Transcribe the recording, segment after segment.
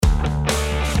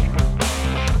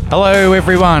Hello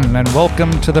everyone and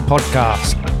welcome to the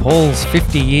podcast, Paul's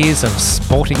 50 Years of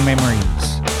Sporting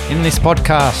Memories. In this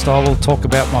podcast I will talk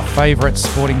about my favourite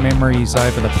sporting memories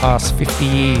over the past 50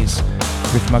 years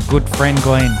with my good friend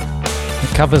Glenn.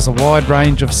 It covers a wide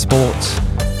range of sports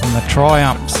and the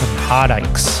triumphs and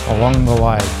heartaches along the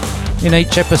way. In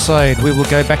each episode we will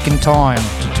go back in time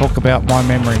to talk about my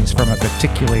memories from a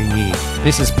particular year.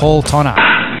 This is Paul Tonner.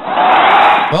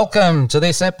 Welcome to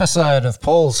this episode of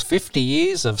Paul's 50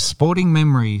 Years of Sporting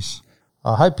Memories.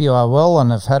 I hope you are well and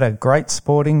have had a great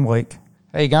sporting week.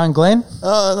 How you going, Glenn?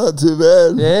 Oh, not too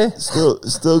bad. Yeah?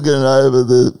 Still getting over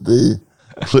the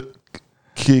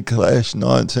key clash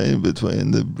 19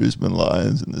 between the Brisbane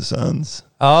Lions and the Suns.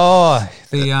 Oh,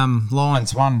 the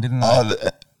Lions won, didn't they? Oh,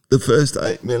 the first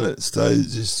 8 minutes, they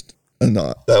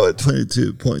were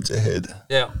 22 points ahead.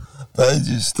 Yeah. They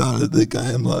just started the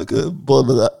game like a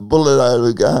bullet out of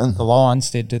a gun. The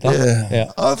Lions did they?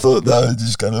 Yeah. I thought they were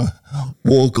just going to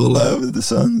walk all over the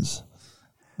Suns.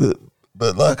 But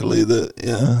luckily,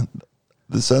 the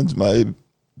Suns' made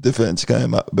defence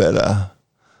came up better.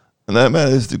 And they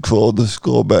managed to crawl the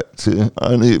score back to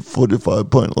only a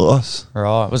 45-point loss.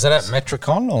 Right. Was it at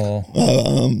Metricon or?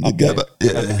 The Gabba.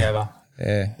 Yeah. At the Gabba.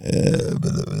 Yeah. Yeah,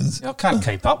 but it was... I can't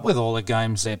keep up with all the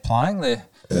games they're playing. They're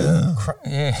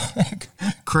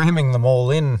cramming them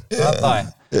all in,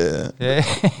 aren't they? Yeah.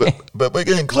 but we're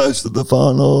getting close to the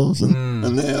finals,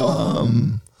 and now,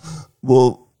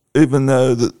 even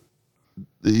though the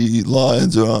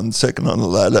Lions are on second on the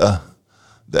ladder,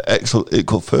 they're actually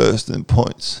equal first in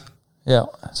points. Yeah.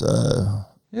 So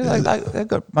they've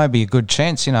got maybe a good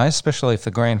chance, especially if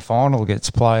the grand final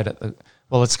gets played at the.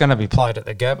 Well, it's going to be played at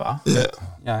the Gabba. Yeah.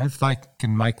 If they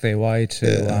can make their way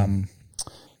to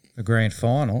the grand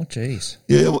final, geez.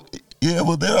 Yeah, well,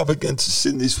 they're up against the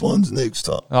Sydney Swans next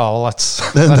time. Oh, well,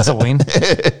 that's a win.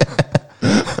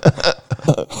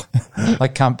 They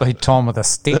can't beat Tom with a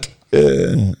stick.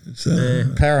 Yeah.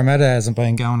 Parramatta hasn't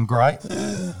been going great.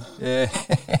 Yeah.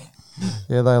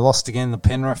 Yeah, they lost again to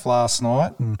Penrith last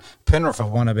night, and Penrith have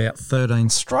won about 13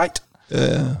 straight.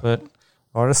 Yeah. But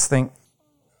I just think,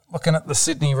 looking at the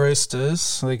Sydney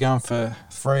Roosters, they're going for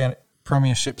 3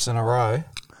 premierships in a row.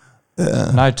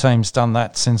 Yeah. No team's done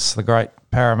that since the great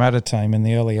Parramatta team in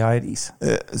the early 80s.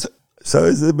 Yeah. So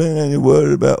has there been any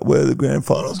word about where the grand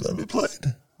final is going to be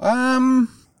played? I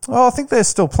think they're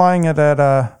still playing it at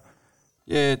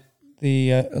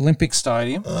the Olympic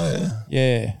Stadium. Oh, yeah.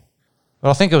 Yeah. But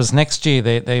I think it was next year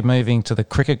they're moving to the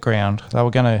cricket ground. They were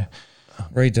going to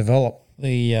redevelop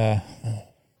the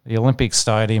Olympic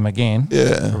Stadium again.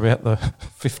 Yeah. For about the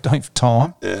 15th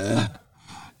time. Yeah.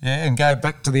 Yeah, and go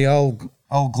back to the old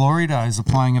glory days of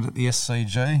playing it at the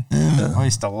SCG. Yeah. I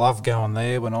used to love going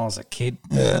there when I was a kid.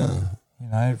 Yeah.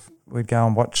 We'd go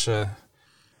and watch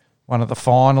one of the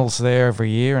finals there every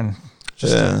year, and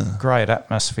just a great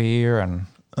atmosphere. And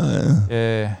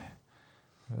it's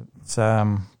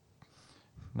I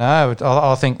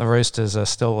think the Roosters are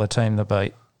still the team to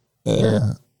beat.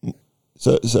 Yeah.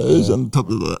 So who's on top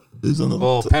of that? Who's on the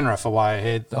top? Penrith are way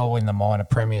ahead. They'll win the minor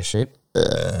premiership.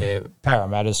 Yeah,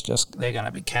 Parramatta's they're going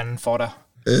to be cannon fodder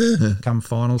come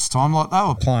finals time. Like, they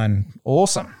were playing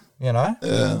awesome,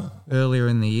 earlier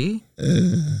in the year.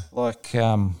 Like, they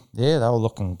were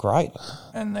looking great.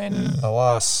 And then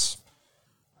the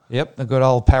good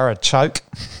old Parra choke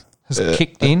has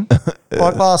kicked in.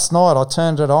 Like last night, I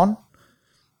turned it on,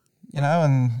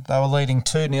 and they were leading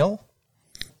 2-0.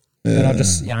 And I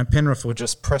just, Penrith were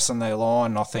just pressing their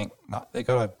line. I think, no, they've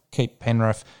got to keep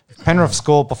Penrith. If Penrith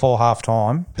scored before half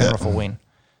time, Penrith will win.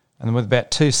 And with about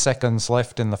 2 seconds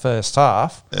left in the first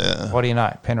half, what do you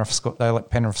know? They let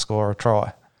Penrith score a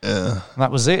try. Yeah. And that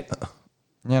was it,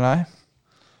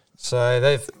 So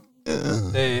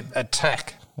their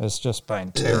attack has just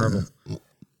been terrible.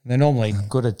 They're normally a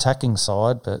good attacking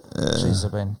side, but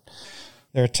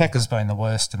their attack has been the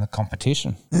worst in the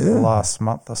competition the last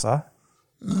month or so.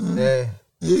 Yeah,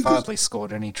 hardly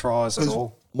scored any tries at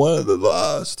all. One of the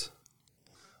last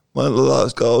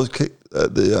goals kicked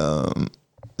at the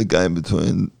game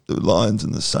between the Lions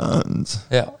and the Suns.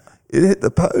 Yeah, it hit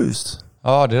the post.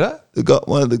 Oh, did it? It got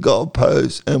one of the goal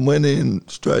posts and went in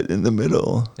straight in the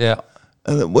middle. Yeah,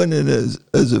 and it went in as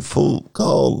a full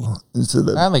goal instead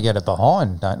of. They only get it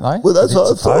behind, don't they? Well, that's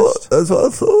what I thought. That's what I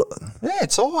thought. Yeah,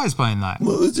 it's always been that.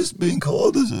 Well, it's just being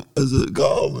called as a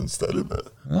goal instead of a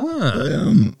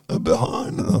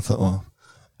behind, and I thought, well,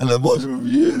 and it wasn't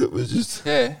reviewed. It was just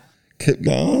kept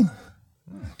going.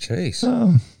 Jeez.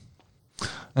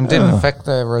 And didn't affect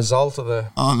the result of the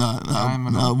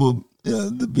game. No. Well,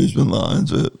 the Brisbane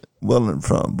Lions were well in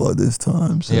front by this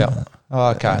time. So. Yeah. Oh,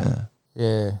 okay.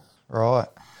 Yeah. Right.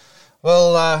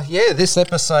 Well, this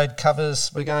episode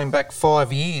covers, we're going back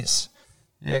 5 years.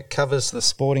 Yeah, it covers the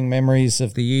sporting memories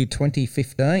of the year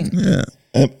 2015. Yeah.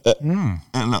 And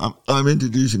I'm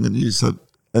introducing a new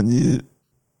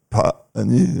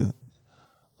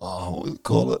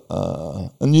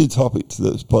topic to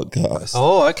this podcast.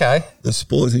 Oh, okay. The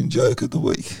sporting joke of the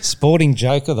week. Sporting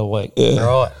joke of the week. Yeah.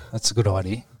 Right. That's a good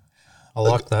idea. I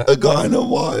like that. A guy and a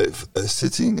wife are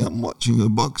sitting and watching a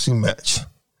boxing match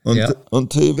on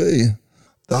TV.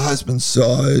 The husband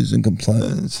sighs and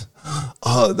complains,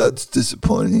 "Oh, that's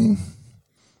disappointing.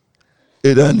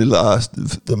 It only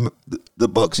lasted, the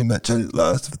boxing match only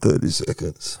lasted for 30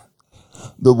 seconds.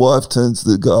 The wife turns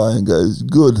to the guy and goes,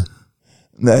 "Good.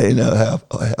 Now you know how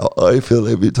I feel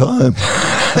every time."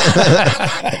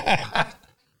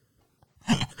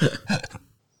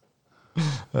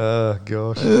 Oh,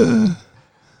 gosh.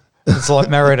 It's like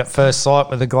Married at First Sight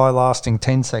with the guy lasting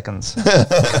 10 seconds.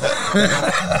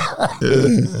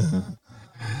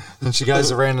 And she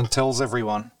goes around and tells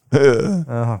everyone.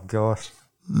 Oh, gosh.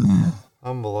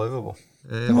 Unbelievable.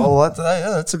 Yeah, well,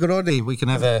 that's a good idea. We can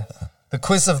have the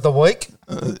quiz of the week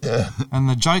and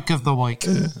the joke of the week.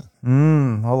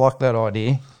 I like that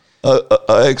idea.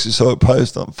 I actually saw a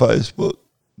post on Facebook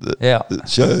that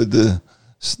showed the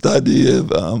study of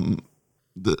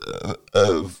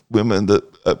women that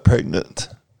are pregnant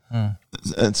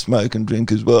and smoke and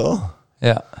drink as well.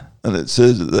 Yeah. And it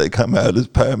says that they come out as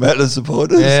Parramatta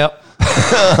supporters. Yeah.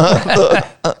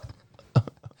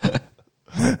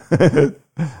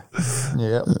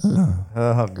 Yep.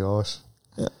 Oh, gosh.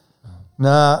 Yeah.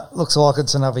 Nah, looks like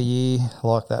it's another year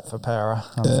like that for Para,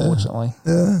 unfortunately.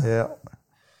 Yeah.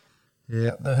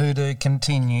 Yeah, the hoodoo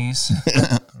continues.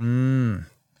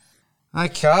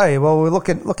 Okay, well, we're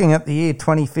looking at the year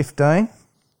 2015.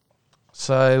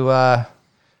 So,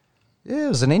 it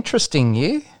was an interesting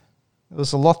year. There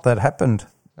was a lot that happened.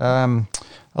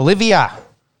 Olivia,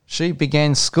 she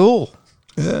began school.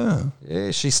 Yeah.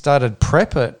 Yeah, she started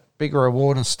prep at Bigger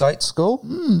Warden State School.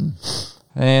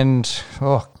 And,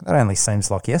 that only seems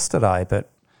like yesterday, but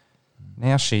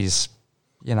now she's,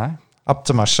 up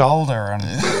to my shoulder. And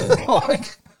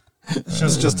she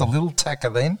was just a little tacker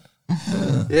then.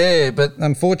 Yeah, but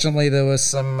unfortunately there was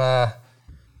some,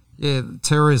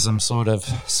 terrorism sort of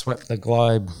swept the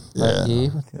globe that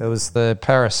year. There was the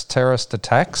Paris terrorist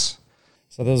attacks.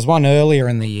 So there was one earlier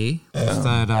in the year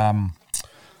that,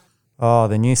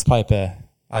 the newspaper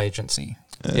agency.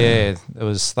 Yeah, it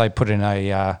was. They put in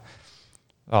a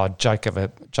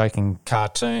joking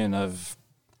cartoon of,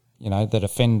 that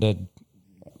offended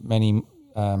many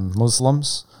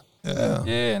Muslims. Yeah,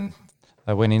 and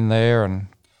they went in there and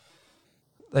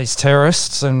these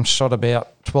terrorists and shot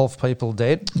about 12 people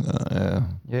dead.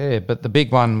 Yeah, but the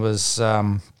big one was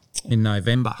in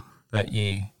November that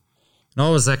year. And I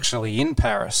was actually in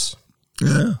Paris.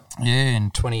 Yeah,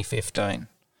 in 2015.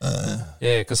 Yeah,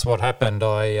 because what happened,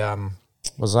 I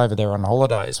was over there on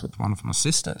holidays with one of my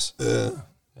sisters.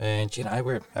 And,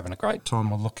 we're having a great time.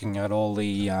 We're looking at all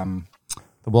the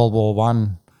World War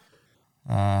One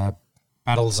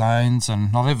battle zones,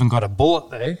 and I've even got a bullet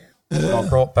there that I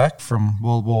brought back from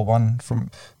World War One,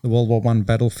 from the World War One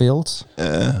battlefields.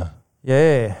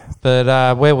 Yeah,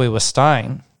 but where we were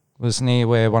staying was near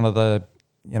where one of the,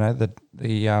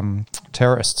 the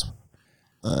terrorists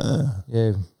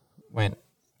went.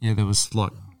 Yeah, there was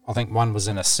I think one was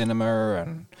in a cinema.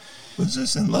 And was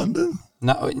this in London?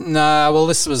 No. Well,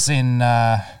 this was in.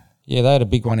 They had a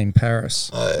big one in Paris.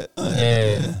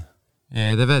 Yeah,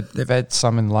 they've had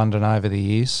some in London over the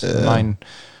years. The main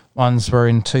ones were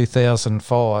in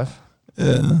 2005.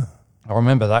 Yeah, I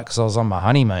remember that because I was on my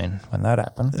honeymoon when that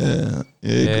happened.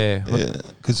 Yeah.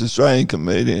 Because Australian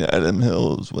comedian Adam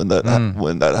Hills, when that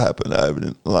happened over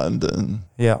in London,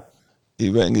 he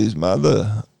rang his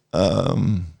mother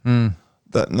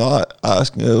that night,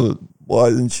 asking her why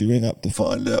didn't she ring up to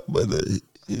find out whether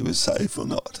he was safe or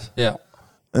not. Yeah.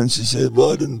 And she said,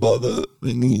 "Well, I didn't bother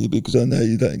ringing you because I know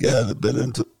you don't get out of bed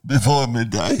until before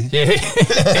midday."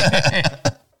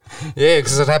 Yeah,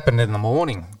 because it happened in the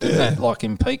morning, didn't it? Like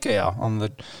in peak hour on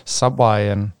the subway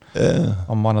and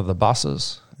on one of the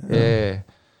buses. Yeah.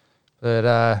 But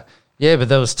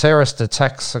there was terrorist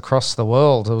attacks across the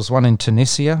world. There was one in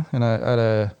Tunisia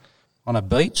on a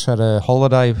beach at a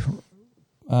holiday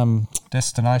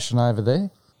destination over there.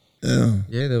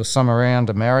 Yeah, there was some around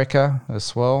America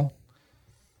as well.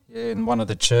 Yeah, in one of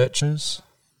the churches.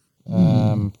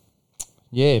 But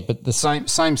the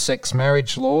same-sex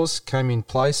marriage laws came in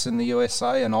place in the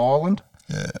USA and Ireland.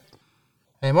 Yeah.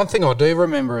 And one thing I do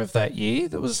remember of that year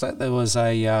there was an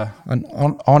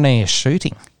on-air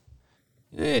shooting.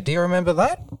 Yeah, do you remember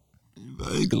that?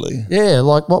 Vaguely. Yeah,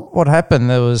 like what happened?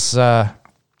 There was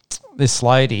this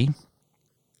lady.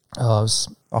 I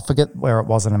forget where it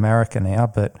was in America now,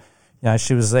 but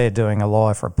she was there doing a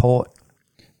live report.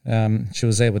 She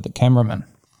was there with the cameraman,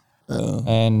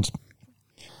 and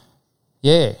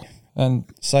so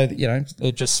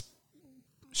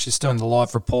she's doing the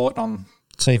live report on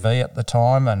TV at the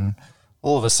time, and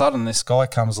all of a sudden this guy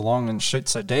comes along and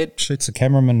shoots the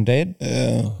cameraman dead.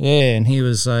 Yeah, and he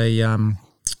was a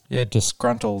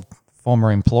disgruntled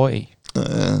former employee.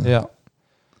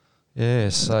 Yeah,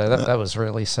 so that was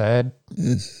really sad.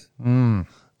 Yes. And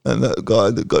that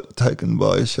guy that got taken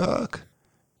by a shark.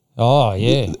 Oh,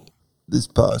 yeah. This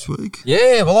past week.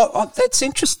 Yeah, well, that's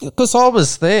interesting because I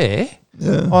was there.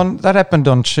 Yeah. That happened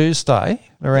on Tuesday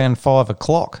around 5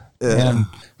 o'clock Yeah. in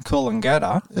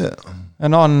Coolangatta. Yeah.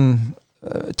 And on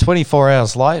 24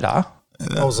 hours later,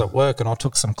 I was at work and I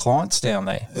took some clients down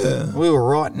there. Yeah. We were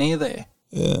right near there.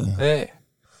 Yeah. Yeah.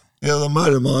 Yeah, the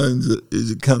mate of mine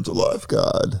is a country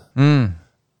lifeguard. And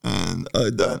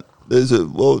there's a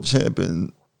world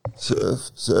champion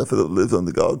surfer that lives on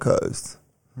the Gold Coast.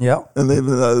 Yeah. And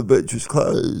even though the beach was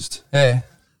closed, Yeah.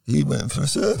 he went for a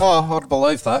surf. Oh, I'd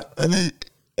believe that.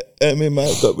 And my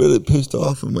mate got really pissed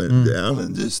off and went down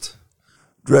and just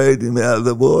dragged him out of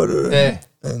the water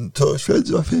and tore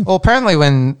shreds off him. Well, apparently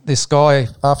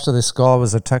after this guy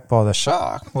was attacked by the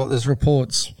shark, there's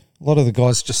reports, a lot of the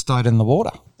guys just stayed in the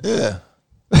water. Yeah.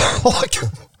 Like,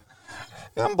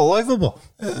 unbelievable.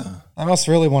 Yeah. They must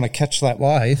really want to catch that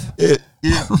wave.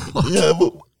 Yeah.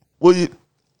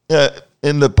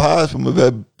 In the past when we've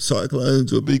had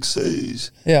cyclones or big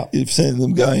seas, you've seen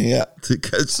them going out to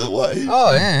catch the wave.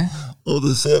 Oh, yeah. All the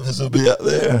surfers will be out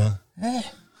there. Yeah.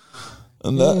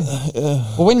 And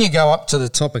Well, when you go up to the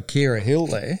top of Kira Hill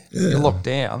there, you look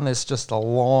down, there's just a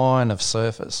line of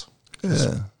surfers.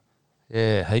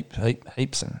 Yeah.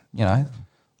 Heaps and,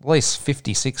 at least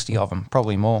 50, 60 of them,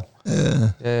 probably more.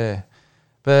 Yeah.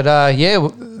 But,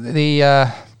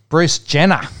 the Bruce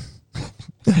Jenner.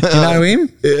 Do you know him?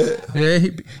 Yeah,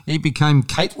 he became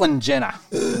Caitlyn Jenner.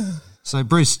 So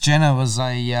Bruce Jenner was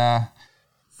a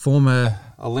former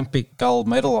Olympic gold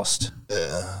medalist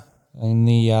in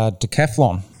the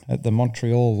decathlon at the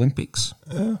Montreal Olympics.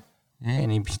 Yeah,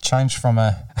 and he changed from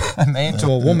a man to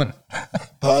a woman.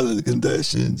 Part of the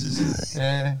conditions, is it?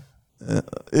 Yeah.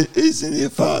 Isn't he a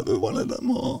father of one of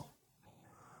them all?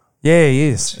 Yeah, he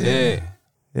is.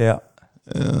 Yeah.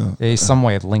 He's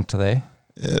somewhere linked there.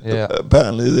 Yeah.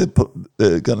 Apparently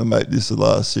they're going to make this the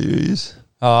last series.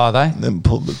 Oh, are they? And then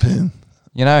pull the pin.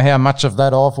 You know how much of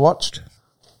that I've watched?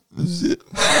 Zip.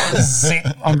 Zip.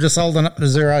 I'm just holding up the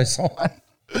zero sign.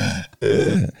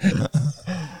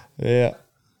 Yeah.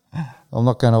 I'm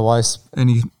not going to waste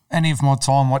any of my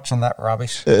time watching that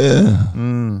rubbish. Yeah.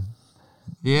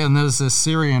 Yeah, and there's a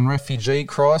Syrian refugee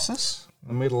crisis in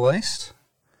the Middle East.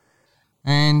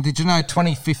 And did you know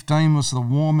 2015 was the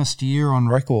warmest year on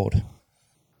record?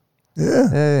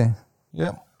 Yeah.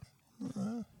 Yep.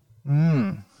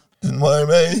 Didn't worry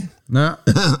me. No.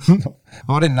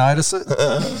 I didn't notice it.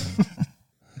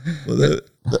 Well,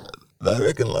 they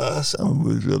reckon last summer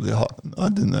was really hot. I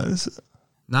didn't notice it.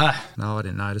 No, I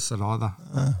didn't notice it either.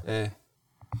 Yeah.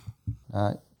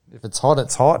 If it's hot,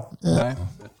 it's hot. Yeah.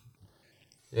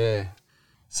 Yeah.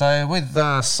 So with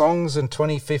songs in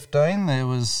 2015, there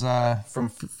was from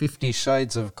 50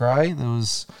 Shades of Grey, there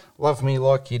was Love Me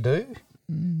Like You Do.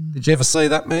 Did you ever see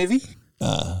that movie?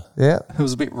 Yeah. It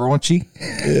was a bit raunchy.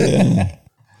 Yeah.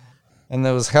 And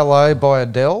there was Hello by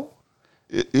Adele.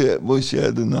 Yeah, well, she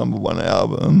had the #1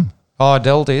 album. Oh,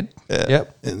 Adele did? Yeah,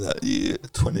 Yep. in that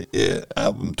year,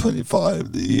 album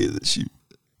 25, the year that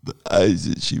the age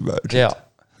that she wrote it. Yeah.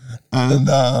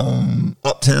 And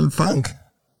Uptown Funk.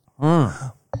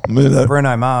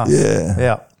 Bruno Mars. Yeah.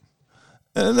 Yeah.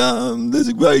 And there's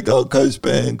a great Gold Coast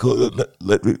band called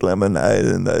Electric Lemonade,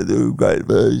 and they do a great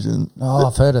version. Oh,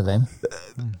 I've heard of them.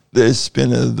 Their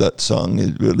spin of that song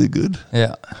is really good.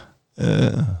 Yeah.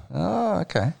 Yeah. Oh,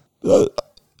 okay.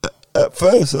 At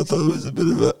first, I thought it was a bit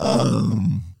of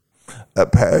a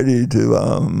parody to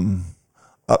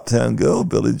Uptown Girl,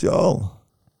 Billy Joel.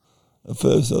 At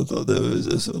first, I thought there was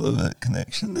a sort of a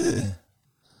connection there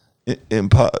in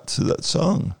parts of that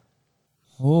song.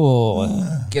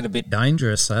 Oh, get a bit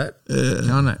dangerous, that,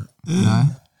 can't it? You know?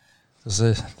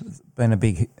 There's been a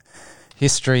big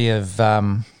history of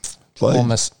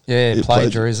almost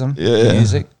plagiarism in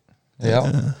music.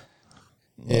 Yeah.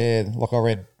 Yeah, like I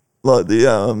read. Like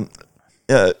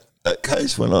that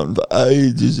case went on for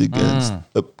ages against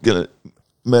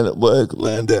Men at Work,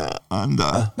 Land Down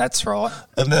Under. That's right.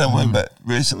 And then went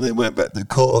back to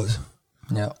court.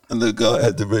 Yeah. And the guy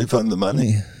had to refund the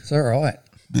money. Is that right?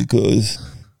 because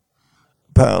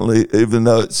apparently, even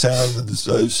though it sounded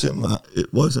so similar,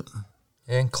 it wasn't.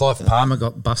 Yeah, and Clive Palmer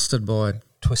got busted by a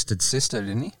Twisted Sister,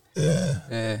 didn't he?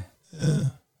 Yeah.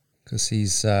 Because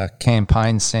his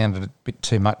campaign sounded a bit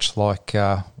too much like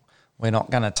we're not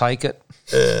going to take it.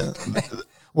 Yeah.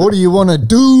 What do you want to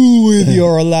do with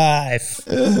your life?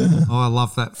 Oh, I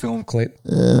love that film clip.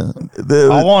 Yeah.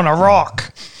 I want to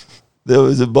rock. There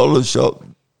was a bottle shop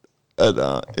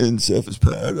in Surfers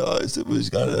Paradise that was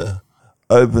going to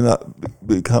open up,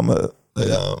 become like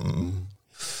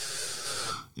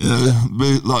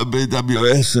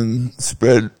BWS and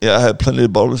spread. Had plenty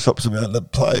of bottle shops around the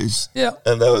place. Yeah.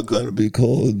 And they were going to be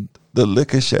called the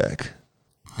Liquor Shack.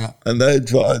 Yeah. And they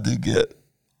tried to get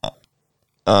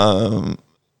a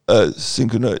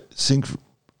sync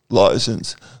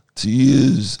license to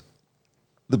use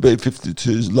the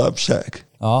B-52's Love Shack.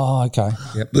 Oh, okay.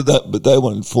 Yep. But they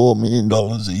wanted $4 million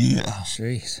a year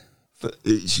Jeez. for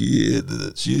each year that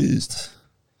it's used.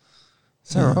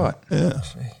 Is that right? Yeah.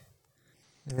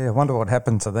 Yeah, I wonder what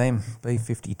happened to them.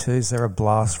 B-52s, they're a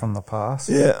blast from the past.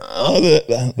 Yeah.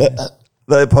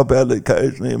 They pop out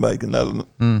occasionally and make another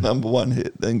number one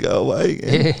hit, then go away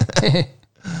again. Yeah.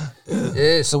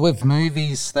 Yeah, so with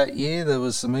movies that year, there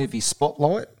was the movie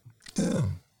Spotlight. Yeah.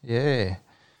 Yeah.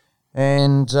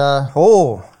 And,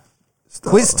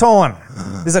 quiz time.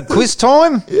 Is it quiz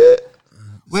time? Yeah.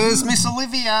 Where's Miss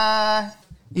Olivia?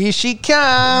 Here she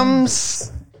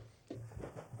comes.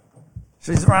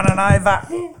 She's running over.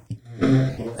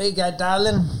 There you go,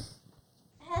 darling.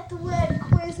 I had the word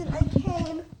quiz and I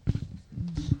came.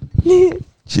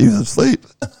 She was asleep.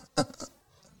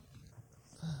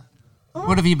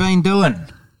 What have you been doing?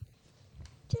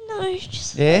 Didn't know,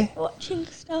 just Yeah? watching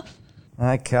stuff.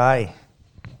 Okay.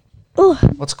 Oh,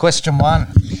 What's question one?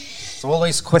 So all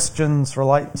these questions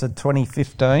relate to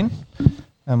 2015,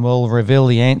 and we'll reveal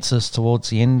the answers towards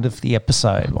the end of the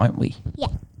episode, won't we? yeah.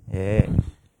 Yeah.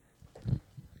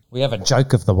 We have a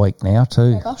joke of the week now too.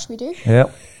 Oh my gosh, we do.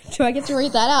 Yep. Do I get to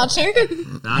read that out too?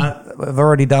 We've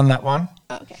already done that one.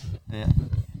 Okay. Yeah.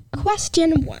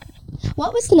 Question 1.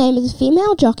 What was the name of the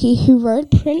female jockey who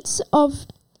rode Prince of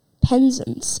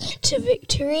Penzance to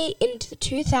victory in the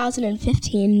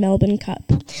 2015 Melbourne Cup?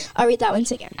 I'll read that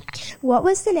once again. What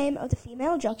was the name of the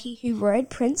female jockey who rode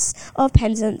Prince of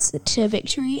Penzance to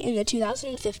victory in the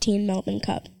 2015 Melbourne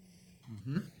Cup?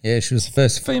 Yeah, she was the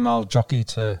first female jockey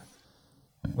to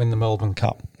win the Melbourne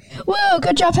Cup. Whoa,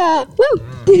 good job, her. Woo!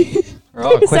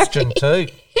 Right, question Sorry.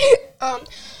 2.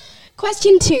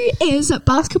 Question 2 is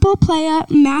basketball player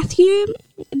Matthew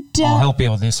I'll help you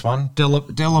with this one. It's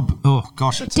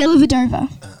Dellavedova.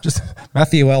 just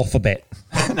Matthew Alphabet.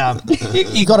 No,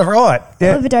 you got it right.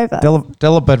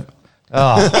 Dellavedova.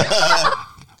 Oh,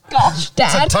 Gosh,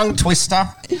 Dad. tongue twister.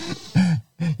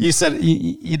 You said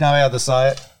you know how to say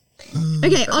it.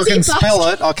 Okay, I can spell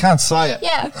it. I can't say it.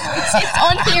 Yeah, it's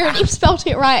on here and you've spelled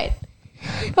it right.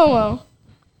 Oh well.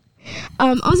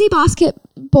 Aussie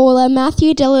basketballer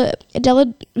Matthew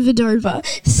Dellavedova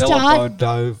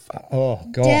Oh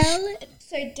gosh.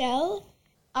 Dellavedova.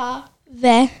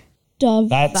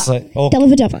 That's it. Oh,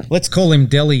 Dellavedova. let's call him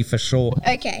Delhi for short.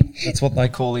 Okay. That's what they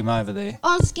call him over there.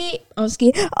 Aussie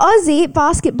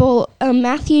basketball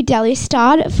Matthew Delly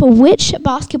starred for which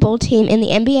basketball team in the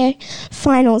NBA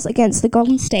Finals against the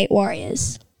Golden State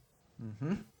Warriors?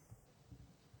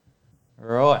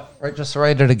 Right. Just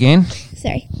read it again.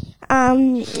 Sorry.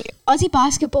 Aussie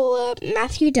basketballer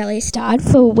Matthew Delly starred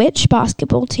for which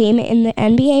basketball team in the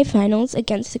NBA Finals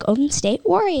against the Golden State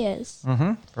Warriors?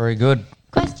 Very good.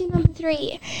 Question number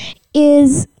 3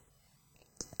 is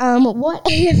what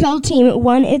AFL team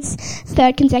won its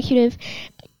third consecutive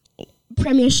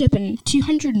premiership in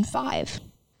 205?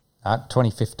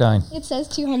 2015. It says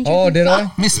 200. Oh, did I?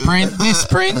 Misprint.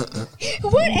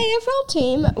 What AFL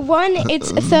team won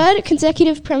its third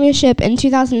consecutive premiership in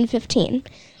 2015?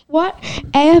 What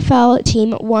AFL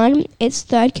team won its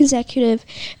third consecutive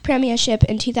premiership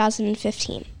in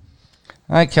 2015?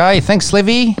 Okay, thanks,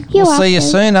 Livy. You're We'll see you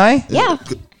welcome. soon, eh? Yeah.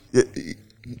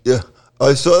 Yeah.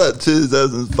 I saw that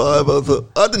 2005. I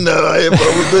thought, I didn't know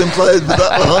AFL was being played for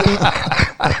that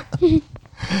long.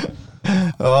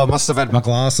 Oh, I must have had my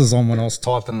glasses on when I was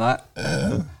typing that.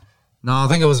 No, I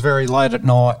think it was very late at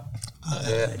night.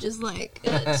 Just like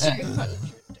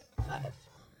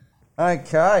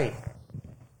Okay.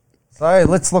 So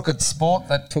let's look at sport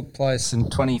that took place in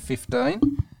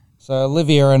 2015. So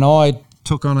Olivia and I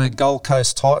took on a Gold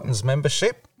Coast Titans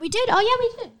membership. we did. Oh yeah, we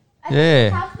did.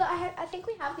 I think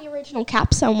we have the original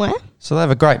cap somewhere. So they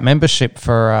have a great membership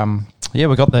for,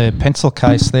 we got the pencil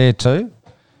case there too.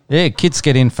 Yeah, kids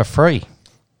get in for free.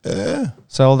 Yeah.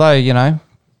 So although,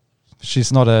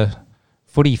 she's not a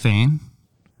footy fan,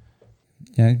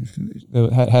 you know,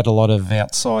 had a lot of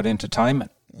outside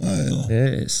entertainment.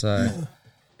 Yeah, so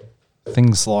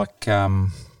things like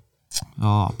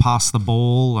pass the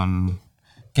ball and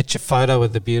get your photo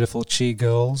with the beautiful cheer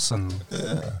girls and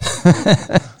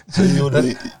So you would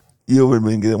have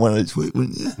been getting one each week,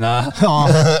 wouldn't you? nah.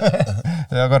 Yeah,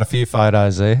 I got a few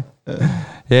photos there.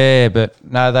 Yeah, but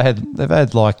no, they've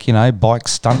had like, you know, bike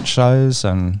stunt shows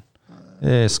and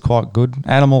yeah, it's quite good.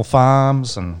 Animal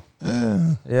farms and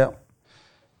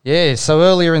yeah. So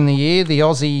earlier in the year, the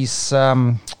Aussies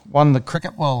won the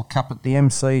Cricket World Cup at the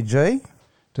MCG,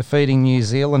 defeating New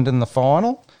Zealand in the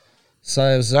final.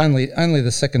 So it was only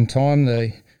the second time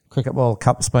the Cricket World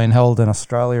Cup's been held in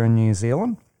Australia and New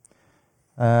Zealand.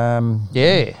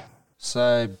 Yeah.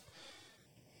 So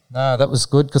no, that was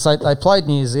good because they played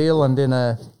New Zealand in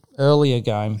a earlier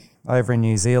game over in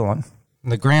New Zealand.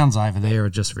 And the grounds over there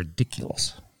are just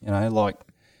ridiculous. You know, like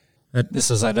this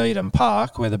is at Eden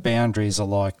Park where the boundaries are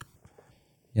like,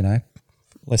 you know,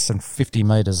 less than 50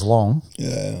 metres long.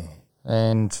 Yeah.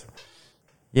 And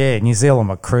yeah, New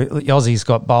Zealand the Aussies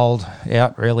got bowled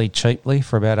out really cheaply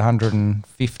for about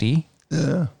 150.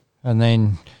 Yeah. And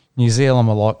then New Zealand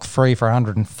were like 3 for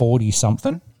 140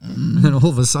 something. And then all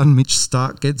of a sudden Mitch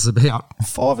Stark gets about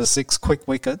 5 or 6 quick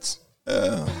wickets.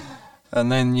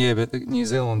 And then, but New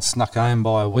Zealand snuck home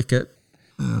by a wicket.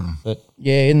 But,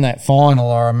 in that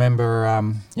final, I remember,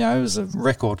 it was a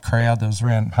record crowd. There was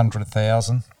around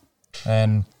 100,000.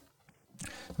 And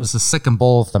it was the second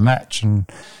ball of the match, and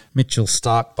Mitchell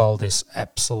Stark bowled this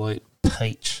absolute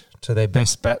peach to their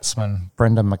best batsman,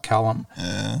 Brendan McCullum.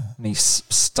 And his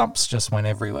stumps just went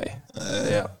everywhere.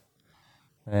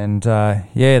 And, they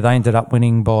ended up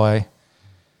winning by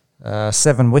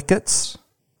 7 wickets.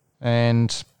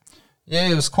 And,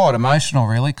 it was quite emotional,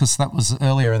 really, because that was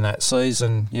earlier in that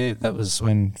season. Yeah, that was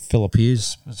when Philip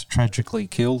Hughes was tragically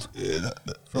killed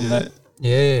from that.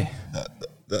 Yeah.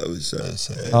 That was so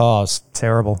sad. Oh, it's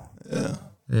terrible. Yeah.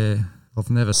 Yeah. I've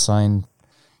never seen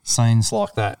scenes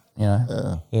like that, you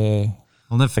know. Yeah.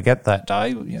 I'll never forget that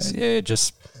day.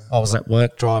 I was at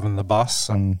work driving the bus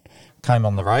and came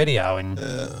on the radio and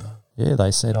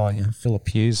they said, Philip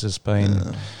Hughes has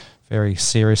been very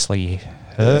seriously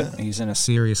hurt. He's in a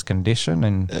serious condition,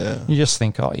 and you just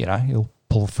think, he'll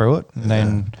pull through it. And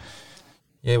then,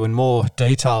 when more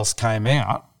details came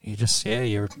out,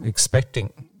 you're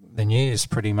expecting the news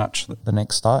pretty much the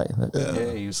next day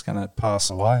that he was going to pass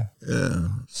away. Yeah.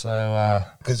 So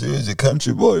because he was a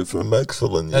country boy from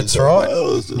Maxwell in New that's South right.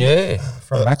 Wales.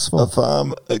 From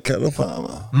Maxwell. A cattle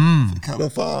farmer. Cattle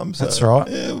farm. So, that's right.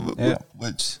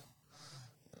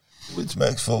 Which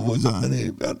Maxwell was only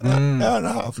about an hour and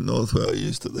a half north where I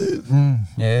used to live.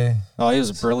 Oh, he was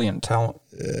a brilliant talent.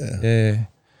 Yeah.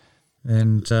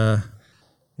 And,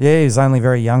 he was only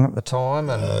very young at the time.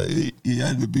 And he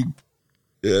had a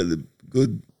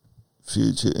good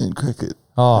future in cricket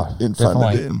in definitely.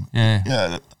 front of him.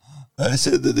 Yeah. They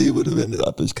said that he would have ended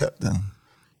up as captain.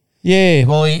 Yeah,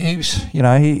 well, he was,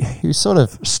 he sort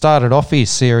of started off his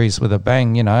series with a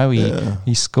bang,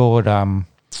 He scored,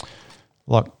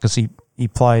 because he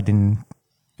played in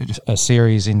a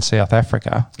series in South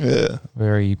Africa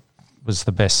where he was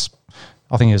the best.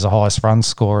 I think he was the highest run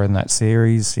scorer in that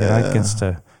series, against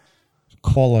a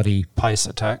quality pace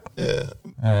attack. Yeah.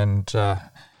 And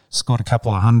scored a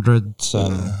couple of hundreds.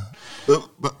 But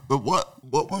what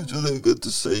was really good to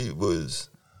see was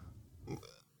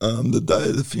the day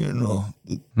of the funeral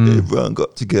that everyone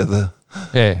got together.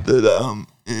 Yeah.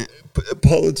 That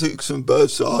politics from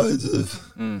both sides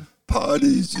of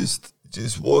parties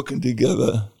just walking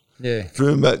together. Yeah.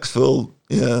 Through Maxwell,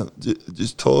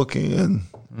 just talking and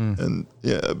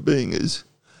being as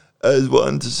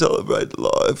one to celebrate the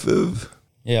life of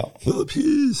Philip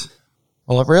Hughes.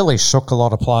 Well, it really shook a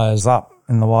lot of players up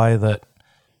in the way that,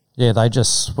 they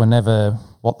just were never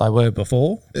what they were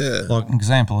before. Yeah. Like an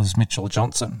example is Mitchell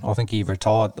Johnson. I think he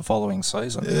retired the following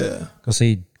season. Yeah. Because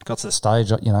he got to the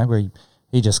stage, where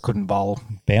he just couldn't bowl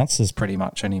bouncers pretty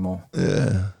much anymore.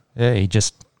 Yeah. Yeah, he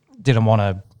just didn't want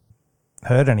to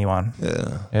hurt anyone.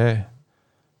 Yeah. Yeah.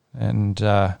 And,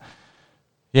 a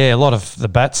lot of the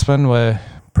batsmen were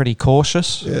pretty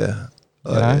cautious. Yeah.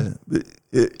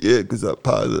 Because that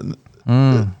part of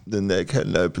the neck had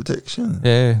no protection.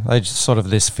 Yeah, they just sort of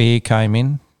this fear came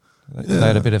in. They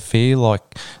had a bit of fear, and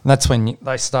that's when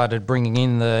they started bringing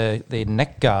in the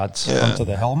neck guards onto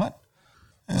the helmet.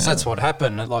 Yeah. So that's what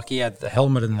happened. Like he had the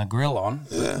helmet and the grill on.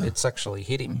 Yeah. It's actually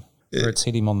hit him, or it's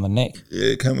hit him on the neck.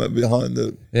 Yeah, it came up behind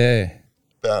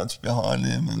bounce behind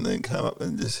him, and then come up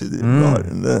and just hit him right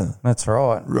in there. That's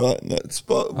right. Right in that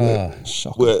spot where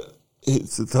it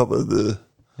hits the top of the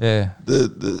Yeah.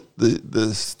 The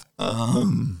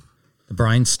The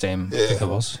brainstem, I think it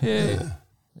was.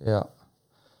 Yeah.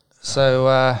 So,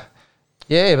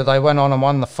 but they went on and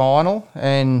won the final.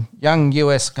 And young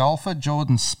US golfer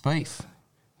Jordan Spieth,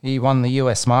 he won the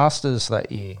US Masters that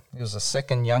year. He was the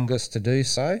second youngest to do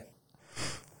so.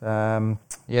 The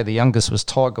youngest was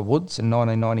Tiger Woods in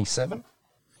 1997.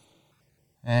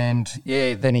 And,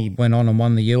 then he went on and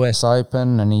won the US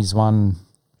Open, and he's won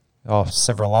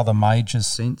several other majors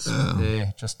since.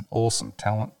 Yeah, just awesome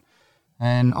talent.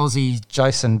 And Aussie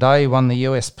Jason Day won the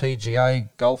US PGA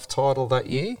golf title that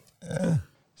year. Yeah.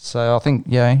 So I think,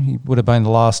 he would have been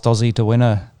the last Aussie to win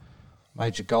a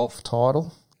major golf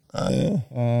title. Oh,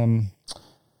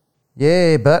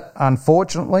 yeah. But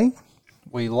unfortunately,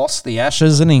 we lost the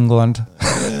Ashes in England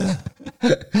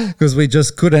because we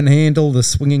just couldn't handle the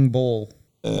swinging ball.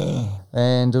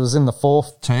 And it was in the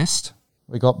fourth test.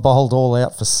 We got bowled all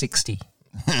out for 60.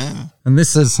 And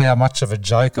this is how much of a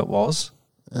joke it was.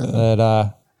 That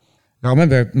I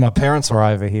remember my parents were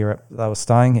over here. They were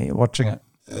staying here watching it.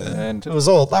 And they were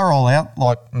all out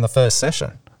like in the first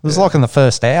session. It was like in the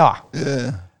first hour.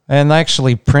 Yeah. And they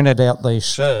actually printed out these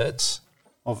shirts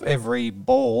of every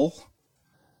ball.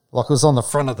 Like it was on the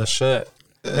front of the shirt.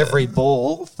 Every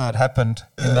ball that happened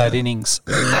in that innings.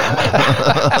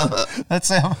 That's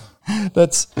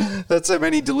how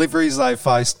many deliveries they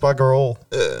faced. Bugger all.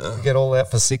 To get all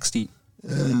out for 60.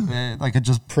 Yeah, they could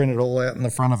just print it all out in the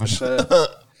front of a shirt.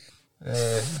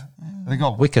 They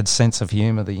got wicked sense of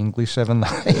humour, the English, haven't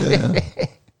they?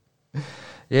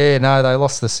 They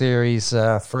lost the series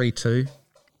 3-2.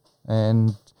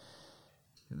 And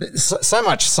so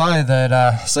much so that,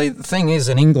 the thing is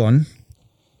in England,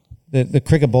 the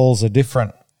cricket balls are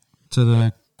different to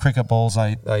the cricket balls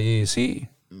they use here.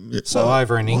 So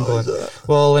over in England,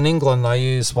 in England they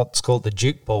use what's called the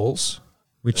Duke balls,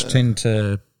 which tend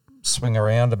to swing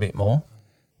around a bit more,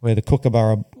 where the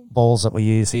Kookaburra balls that we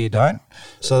use here don't.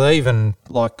 So they even,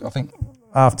 I think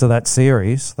after that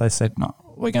series, they said, no,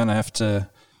 we're going to have to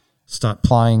start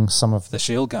playing some of the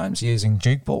Shield games using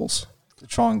Duke balls to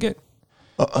try and get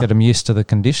them used to the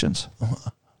conditions.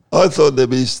 I thought they'd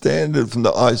be standard from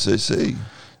the ICC.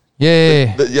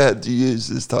 Yeah. That you had to use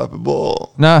this type of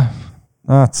ball. No,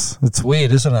 it's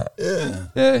weird, isn't it?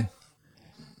 Yeah.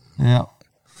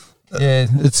 Yeah,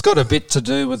 it's got a bit to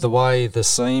do with the way the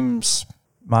seam's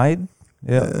made.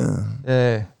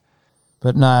 Yeah.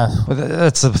 But no,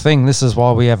 that's the thing. This is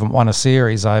why we haven't won a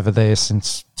series over there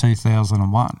since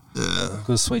 2001. Yeah.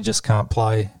 Because we just can't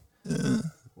play. Yeah.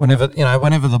 Whenever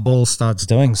the ball starts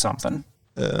doing something.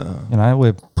 Yeah.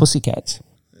 We're pussycats.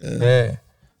 Yeah.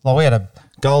 Well, we had a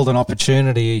golden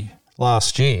opportunity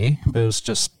last year, but it was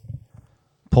just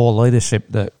poor leadership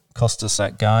that cost us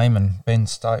that game, and Ben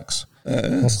Stokes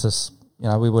cost us.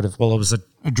 We would have. Well, it was a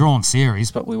drawn series,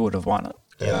 but we would have won it.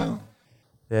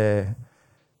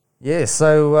 Yeah.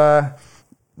 So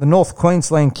the North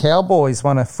Queensland Cowboys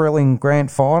won a thrilling grand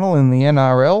final in the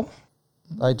NRL.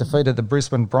 They defeated the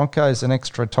Brisbane Broncos in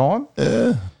extra time.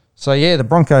 Yeah. So the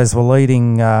Broncos were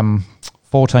leading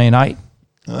 14-8.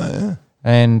 Oh yeah.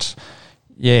 And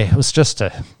it was just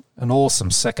an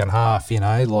awesome second half.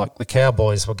 The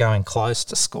Cowboys were going close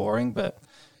to scoring, but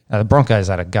the Broncos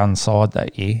had a gun side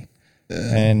that year.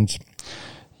 Yeah. And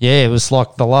it was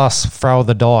like the last throw of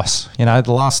the dice, the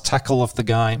last tackle of the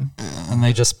game, and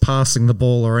they're just passing the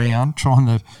ball around, trying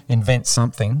to invent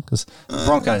something, because the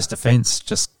Broncos' defence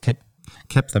just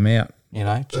kept them out,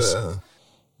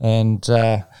 And,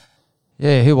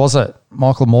 who was it?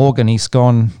 Michael Morgan, he's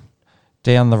gone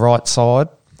down the right side,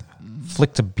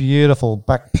 flicked a beautiful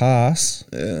back pass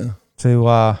to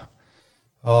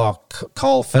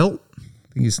Cole Felt,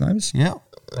 I think his name is. Yeah.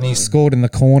 And he scored in the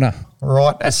corner.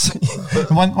 Right.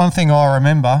 One thing I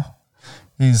remember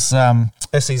is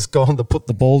as he's gone to put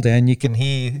the ball down, you can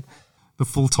hear the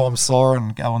full-time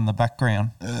siren go in the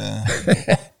background.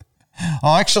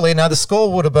 Actually, no, the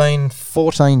score would have been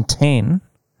 14-10.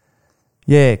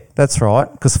 Yeah, that's right,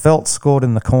 because Felt scored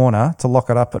in the corner to lock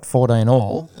it up at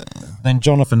 14-all. Then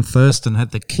Jonathan Thurston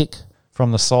had the kick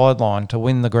from the sideline to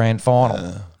win the grand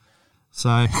final.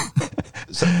 So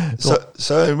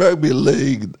in rugby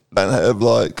league, they have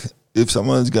if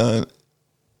someone's going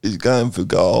for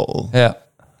goal,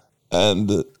 and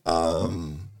they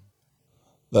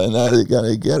know they're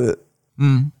going to get it,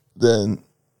 then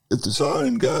if the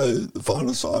siren goes, the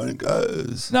final siren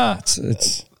goes. No,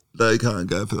 it's they can't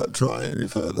go for that try any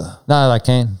further. No, they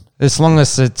can, as long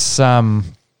as it's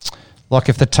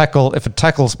if a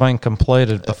tackle's been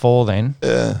completed before then.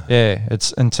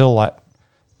 It's until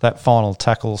that final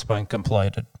tackle's been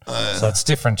completed. So it's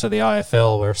different to the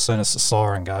AFL, where as soon as the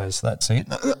siren goes, that's it.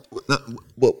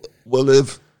 Well, Well,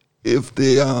 if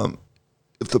the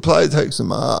player takes a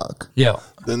mark, Yeah.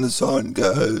 then the siren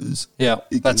goes. Yeah,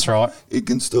 that's right. He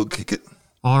can still kick it.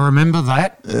 I remember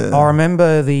that. Yeah. I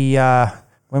remember the,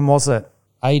 when was it?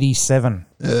 87.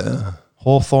 Yeah.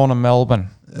 Hawthorn and Melbourne.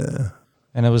 Yeah.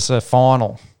 And it was a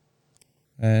final.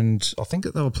 And I think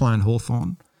that they were playing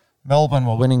Hawthorn. Melbourne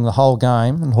were winning the whole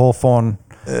game, and Hawthorn,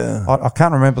 Yeah. I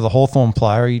can't remember the Hawthorn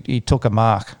player, he took a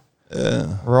mark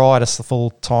Yeah. right as the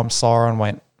full-time siren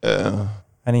went. Yeah.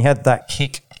 And he had that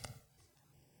kick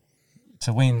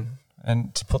to win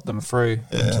and to put them through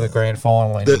into the grand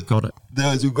final, and he got it. There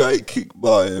was a great kick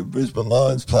by a Brisbane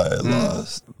Lions player in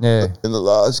the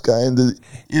last game.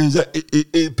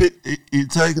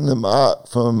 He'd taken the mark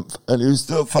from, and he was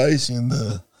still facing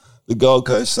the Gold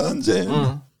Coast Suns end,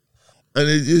 and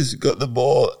he just got the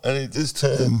ball and he just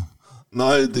turned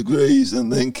 90 degrees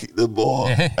and then kicked the ball,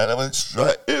 and it went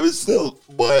straight. It was still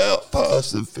way out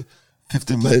past the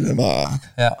 50-metre mark,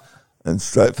 and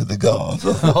straight for the goal.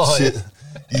 Oh, shit.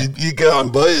 You go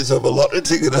and buy yourself a lottery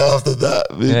ticket after that,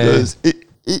 because it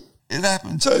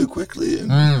happened so quickly, and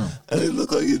it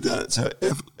looked like you'd done it so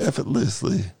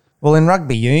effortlessly. Well, in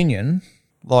rugby union,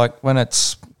 like when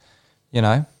it's,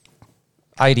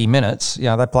 80 minutes,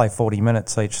 they play 40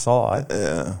 minutes each side.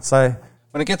 Yeah. So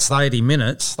when it gets to 80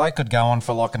 minutes, they could go on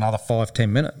for like another 5-10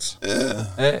 minutes.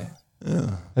 Yeah.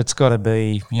 It's got to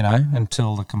be,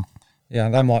 until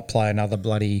they might play another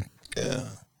bloody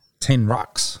 10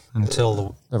 rucks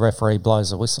until the referee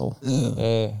blows a whistle.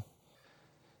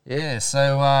 Yeah,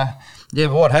 so,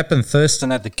 what happened,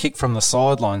 Thurston had the kick from the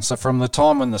sideline. So from the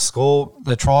time when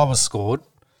the try was scored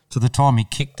to the time he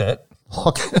kicked it,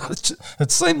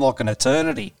 it seemed like an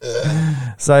eternity.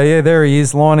 So, there he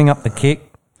is lining up the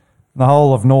kick. The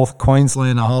whole of North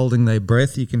Queensland are holding their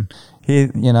breath. You can hear,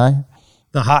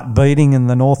 the heart beating in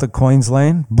the north of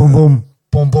Queensland. Boom, boom,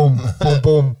 boom, boom, boom,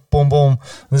 boom, boom, boom.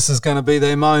 This is going to be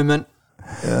their moment.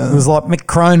 It was like Mick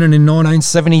Cronin in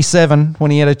 1977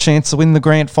 when he had a chance to win the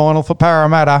grand final for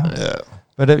Parramatta.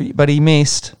 But he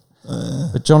missed.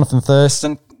 But Jonathan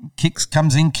Thurston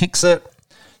comes in, kicks it.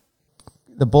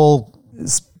 The ball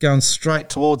is going straight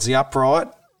towards the upright,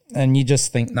 and you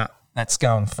just think, nah, that's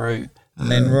going through.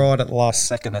 And then right at the last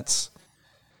second, it's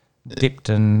dipped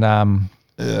and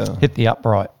hit the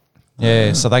upright.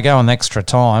 So they go on extra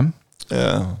time.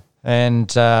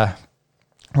 And right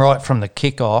from the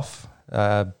kickoff,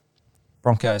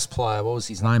 Broncos player, what was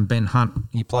his name? Ben Hunt.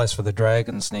 He plays for the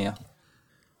Dragons now.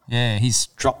 Yeah, he's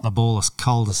dropped the ball as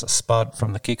cold as a spud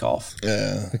from the kickoff.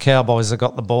 The Cowboys have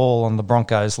got the ball on the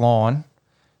Broncos line,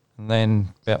 and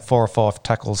then about 4 or 5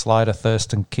 tackles later,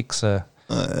 Thurston kicks a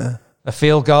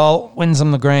field goal, wins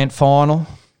them the grand final.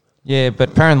 But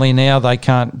apparently now they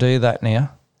can't do that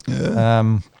now.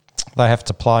 They have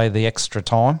to play the extra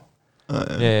time.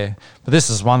 But this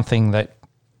is one thing that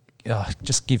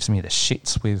just gives me the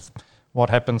shits with what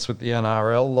happens with the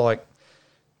NRL. Like,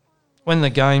 when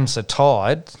the games are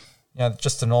tied,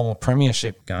 just a normal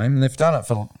premiership game, and they've done it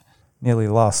for nearly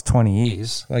the last 20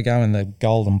 years, they go in the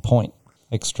golden point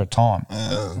extra time.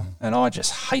 And I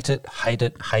just hate it.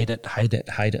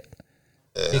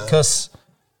 Because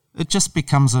it just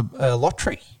becomes a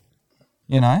lottery,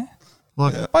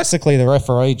 Like, basically the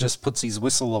referee just puts his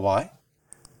whistle away,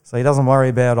 so he doesn't worry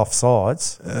about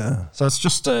offsides. So it's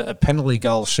just a penalty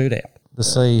goal shootout to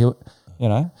see who,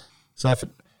 So if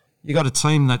you got a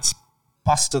team that's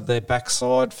busted their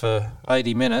backside for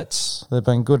 80 minutes, they've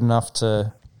been good enough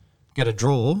to get a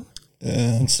draw.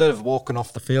 Instead of walking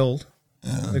off the field,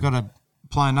 they've got to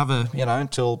play another,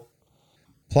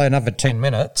 play another 10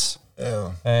 minutes.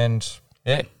 And,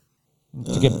 to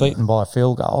get beaten by a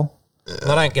field goal. They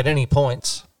don't get any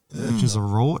points, which is a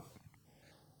rort.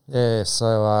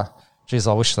 So,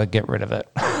 I wish they'd get rid of it.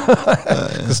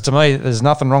 Because to me, there's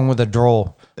nothing wrong with a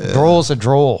draw. Draw's a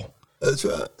draw. That's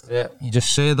right. You just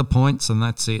share the points and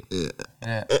that's it.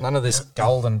 None of this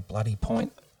golden bloody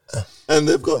point. And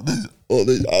they've got all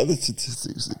these other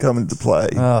statistics that come into play.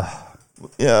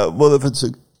 Well, if it's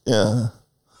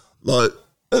like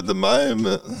at the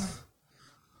moment,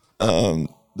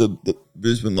 the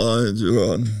Brisbane Lions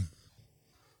are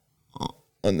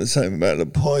on the same amount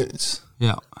of points.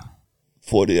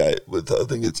 48 with, I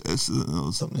think it's Essendon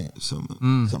or something,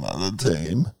 some other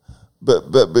team.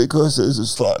 But because there's a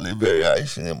slightly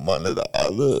variation in one of the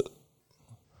other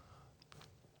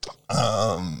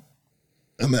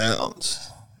amounts,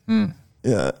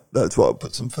 that's why it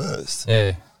puts them first.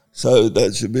 So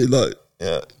that should be like,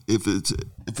 if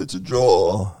it's a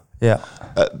draw,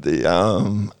 at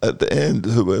the end,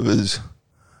 whoever's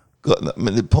got that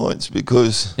many points,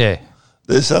 because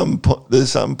there's some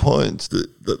points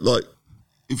that like,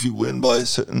 if you win by a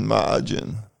certain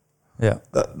margin, Yeah.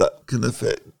 that can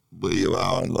affect where you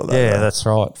are and all that. Yeah, that's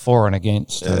right. For and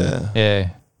against. Yeah.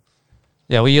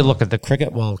 Well, you look at the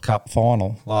Cricket World Cup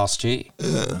final last year.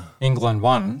 Yeah. England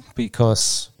won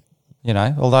because,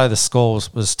 although the score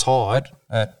was tied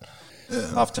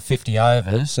after 50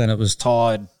 overs, and it was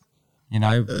tied,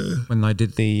 when they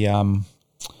did the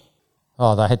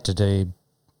they had to do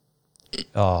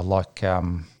what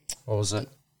was it?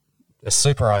 A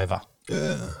super over.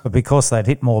 Yeah. But because they'd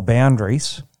hit more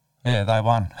boundaries, they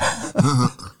won.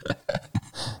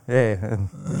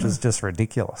 Which is just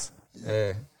ridiculous.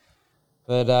 Yeah.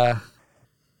 But,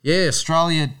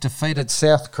 Australia defeated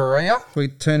South Korea. We're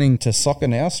turning to soccer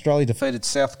now. Australia defeated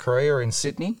South Korea in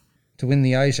Sydney to win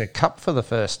the Asia Cup for the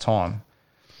first time.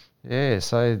 Yeah,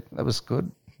 so that was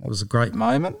good. That was a great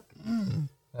moment.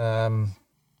 The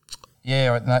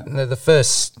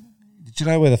first... Did you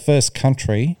know we're the first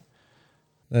country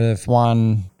that have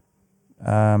won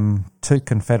two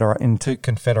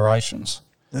confederations?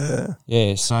 Yeah.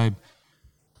 Yeah, so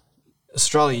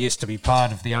Australia used to be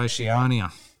part of the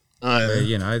Oceania.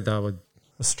 Where, they were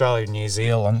Australia and New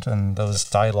Zealand, and there was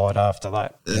daylight after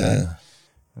that. Yeah.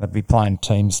 They'd be playing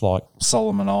teams like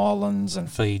Solomon Islands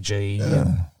and Fiji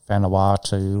and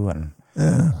Vanuatu and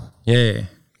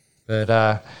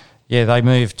But they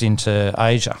moved into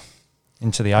Asia,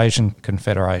 into the Asian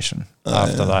Confederation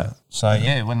after that. So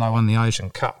when they won the Asian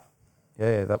Cup,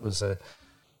 that was a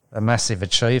massive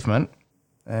achievement.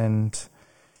 And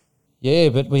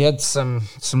but we had some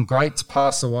greats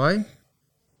pass away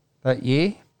that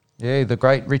year. Yeah, the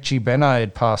great Richie Benaud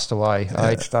had passed away,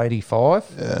 aged 85.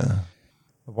 Yeah.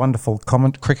 A wonderful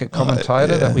cricket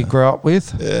commentator that we grew up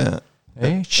with. Yeah.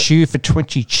 Chew for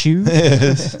 20 chew.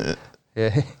 Yes.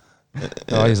 Yeah.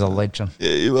 Oh, he's a legend.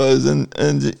 Yeah, he was. And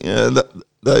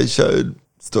they showed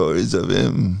stories of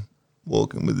him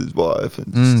walking with his wife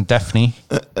and Daphne.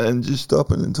 And just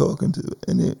stopping and talking to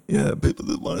any people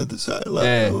that wanted to say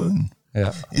hello.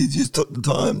 And he just took the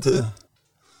time to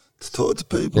talk to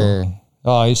people. Yeah.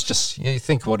 Oh, he's just, you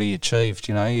think what he achieved,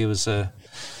 he was a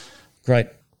great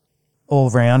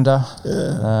all-rounder,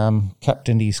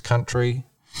 captained his country,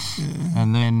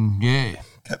 and then,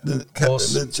 Captain of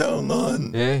Channel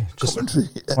 9 commentary.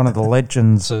 One of the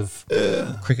legends of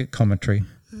cricket commentary.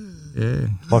 Yeah.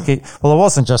 It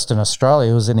wasn't just in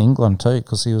Australia, it was in England too,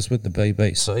 because he was with the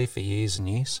BBC for years and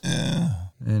years. Yeah.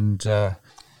 And,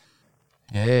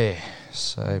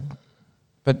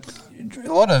 but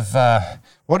a lot of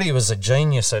what he was a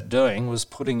genius at doing was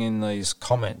putting in these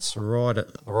comments right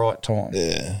at the right time.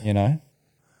 Yeah. Yeah.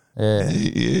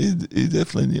 He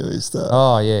definitely knew his stuff.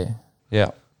 Oh, yeah.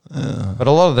 Yeah. But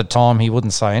a lot of the time he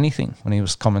wouldn't say anything when he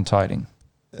was commentating.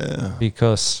 Yeah.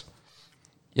 Because,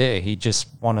 he just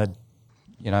wanted,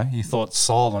 he thought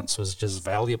silence was just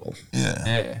valuable. Yeah.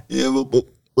 Yeah. Yeah,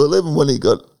 well, even when he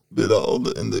got a bit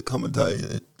older in the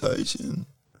commentation,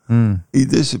 he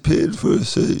disappeared for a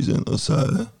season or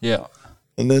so. Yeah.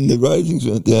 And then the ratings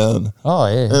went down. Oh,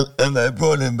 yeah. And they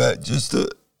brought him back just to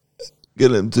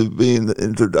get him to be in the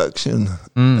introduction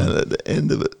and at the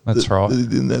end of it. That's right. That he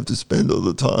didn't have to spend all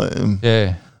the time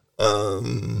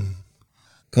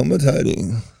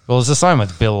commentating. Well, it's the same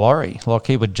with Bill Lawry. Like,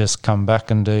 he would just come back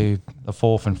and do the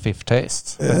fourth and fifth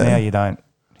tests. But now you don't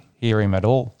hear him at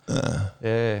all.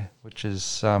 Which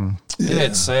is,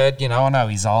 it's sad. I know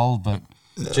he's old, but,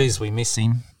 geez, we miss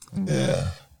him. Yeah.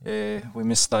 Yeah, we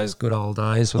miss those good old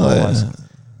days with all those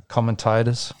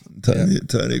commentators. Tony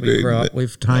We Gregg. grew up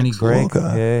with Tony Max Gregg.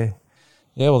 Walker. Yeah.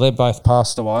 Yeah, well, they're both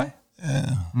passed away.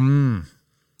 Yeah.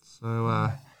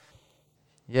 So,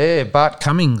 Bart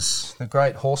Cummings, the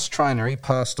great horse trainer, he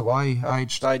passed away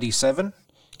aged 87.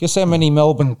 Guess how many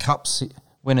Melbourne Cups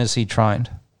winners he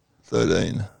trained?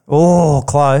 13. Oh,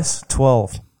 close.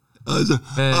 12. I was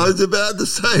about to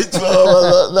say 12.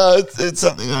 I thought, no, it's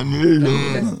something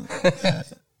unusual.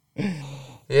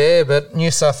 Yeah, but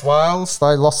New South Wales,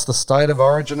 they lost the state of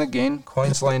origin again.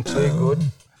 Queensland too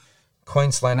good.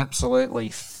 Queensland absolutely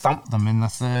thumped them in the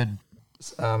third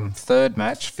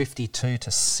match,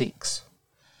 52-6.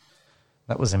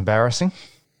 That was embarrassing.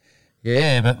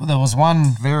 Yeah, but there was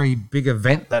one very big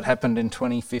event that happened in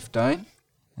 2015,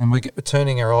 and we're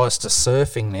turning our eyes to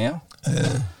surfing now.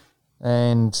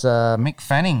 And Mick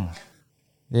Fanning,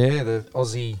 the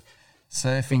Aussie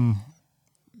surfing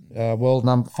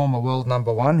former world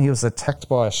number one, he was attacked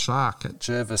by a shark at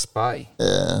Jervis Bay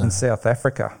in South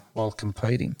Africa while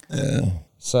competing. Yeah.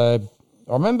 So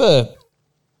I remember,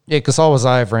 because I was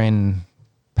over in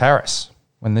Paris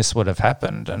when this would have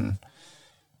happened, and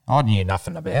I knew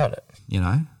nothing about it,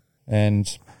 and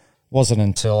it wasn't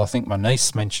until I think my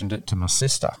niece mentioned it to my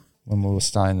sister when we were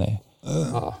staying there.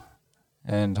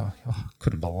 And I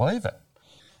couldn't believe it.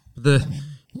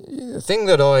 The thing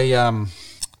that I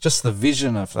just the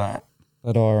vision of that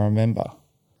I remember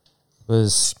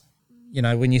was,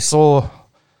 when you saw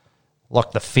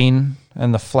like the fin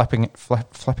and the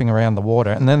flapping around the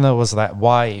water, and then there was that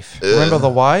wave. Yeah. Remember the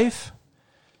wave?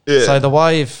 Yeah. So the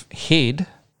wave hid.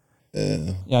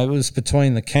 Yeah. It was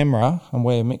between the camera and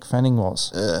where Mick Fanning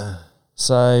was. Yeah.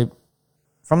 So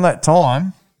from that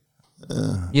time,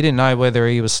 you didn't know whether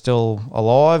he was still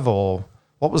alive or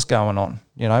what was going on.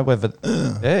 Whether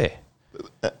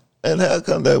And how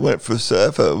come they went for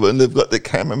surfer when they've got the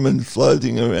cameraman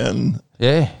floating around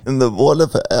in the water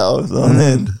for hours on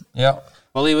end? Yeah.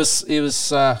 Well, he was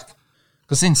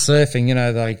because in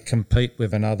surfing, they compete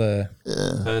with another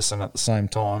person at the same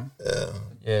time. Yeah.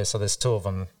 Yeah. So there's two of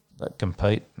them that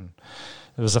compete, and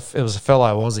it was a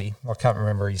fellow Aussie. I can't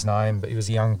remember his name, but he was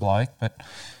a young bloke. But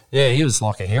yeah, he was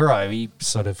like a hero. He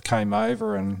sort of came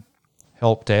over and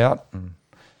helped out, and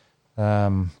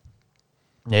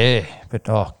but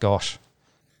oh gosh.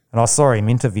 And I saw him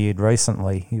interviewed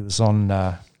recently. He was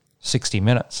on 60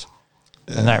 Minutes,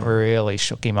 and that really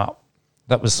shook him up.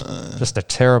 That was just a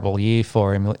terrible year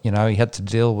for him. He had to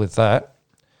deal with that,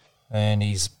 and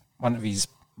one of his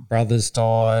brothers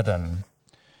died, and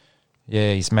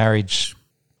his marriage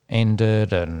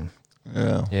ended, and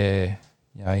and it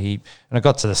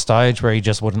got to the stage where he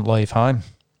just wouldn't leave home.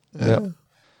 Yeah.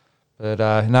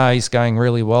 But no, he's going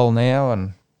really well now,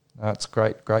 and it's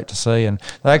great to see. And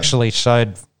they actually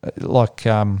showed,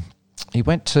 he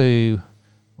went to,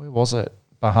 where was it?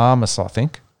 Bahamas, I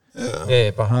think.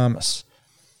 Yeah, Bahamas.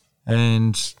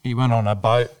 And he went on a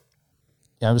boat.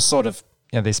 It was sort of,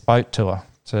 this boat tour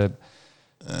to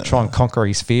try and conquer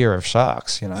his fear of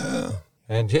sharks,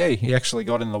 And he actually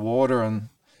got in the water, and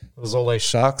there was all these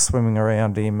sharks swimming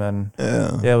around him, and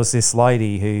it was this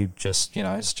lady who just,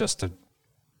 is just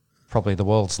probably the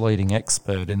world's leading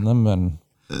expert in them, and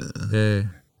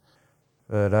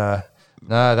but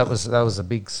no, that was a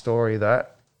big story,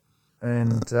 that.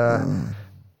 And former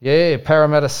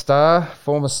Parramatta star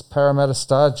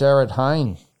Jared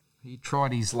Hayne, he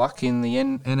tried his luck in the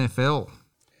NFL,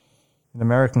 in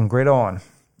American Gridiron.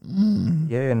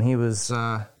 And he was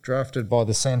drafted by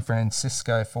the San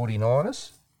Francisco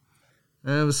 49ers.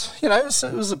 And it was,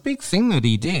 it was a big thing that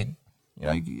he did,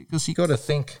 because you got to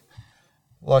think,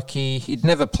 like he'd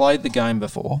never played the game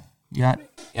before.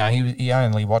 He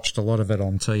only watched a lot of it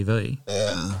on TV.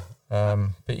 Yeah.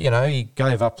 But he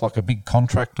gave up like a big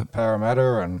contract at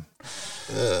Parramatta and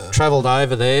travelled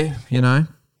over there.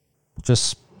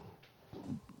 Just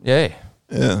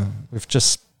we've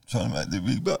just trying to make the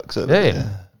big bucks over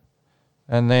there.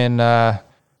 And then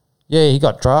he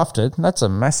got drafted. And that's a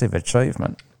massive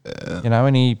achievement. Yeah.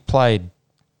 And he played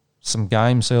some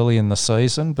games early in the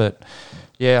season, but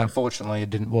unfortunately it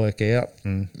didn't work out.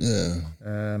 And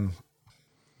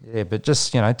but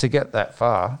just to get that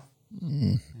far,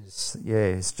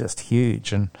 is just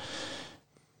huge. And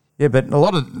but a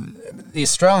lot of the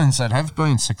Australians that have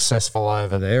been successful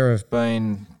over there have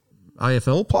been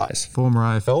AFL players, former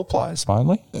AFL players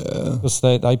mainly, because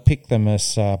they pick them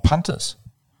as punters.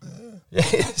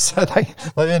 So they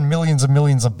earn millions and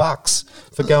millions of bucks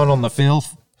for going on the field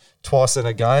twice in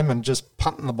a game and just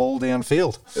punting the ball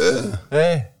downfield.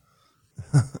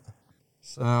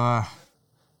 So,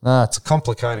 it's a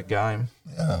complicated game.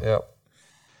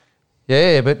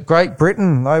 But Great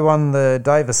Britain, they won the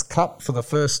Davis Cup for the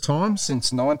first time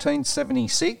since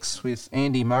 1976 with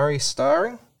Andy Murray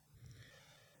starring.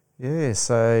 He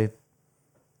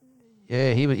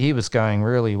was going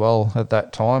really well at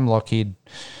that time. Like he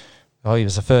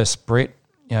was the first Brit,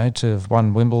 to have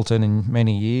won Wimbledon in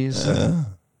many years.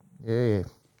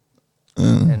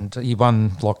 And he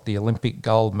won like the Olympic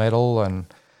gold medal, and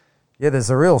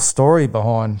there's a real story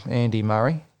behind Andy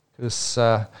Murray, because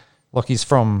he's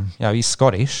from, he's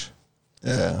Scottish.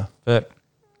 Yeah. But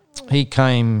he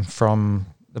came from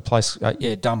the place,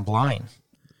 Dunblane.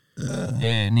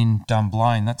 And in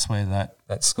Dunblane, that's where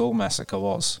that school massacre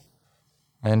was.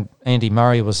 And Andy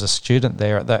Murray was a student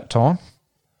there at that time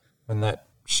when that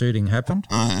shooting happened.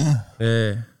 And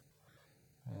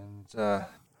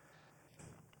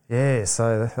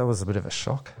so that was a bit of a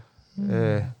shock.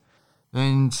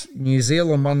 And New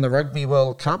Zealand won the Rugby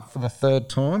World Cup for the third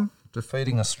time,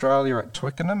 defeating Australia at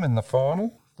Twickenham in the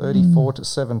final,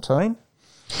 34-17.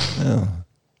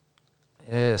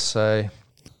 So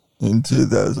in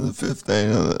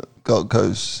 2015 on the Gold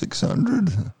Coast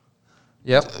 600.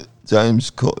 Yep.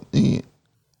 James Courtney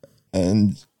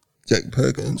and Jack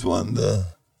Perkins won the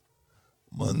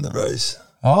race.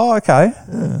 Oh, okay.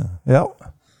 Yep.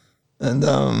 And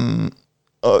I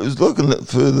was looking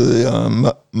for the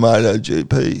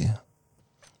MotoGP,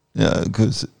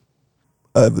 because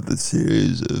over the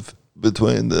series of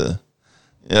between the,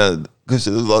 because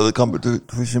there was a lot of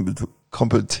competition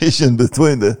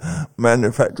between the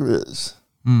manufacturers.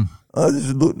 I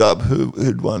just looked up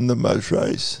who'd won the most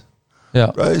races,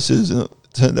 and it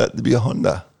turned out to be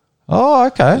Honda. Oh,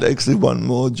 okay. It actually won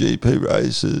more GP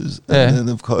races, and then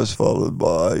of course followed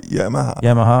by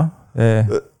Yamaha. Yeah.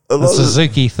 But The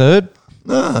Suzuki third.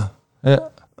 Nah. Yeah.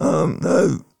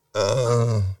 No.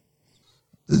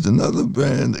 There's another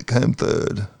brand that came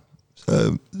third.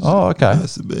 So okay. It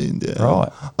must have been down. Right.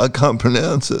 I can't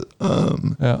pronounce it.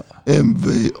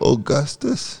 MV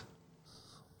Augustus,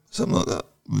 something like that.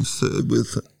 Was third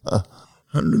with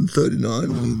 139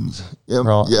 wins. Right.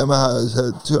 Yamaha has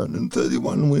had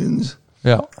 231 wins.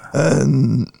 Yeah.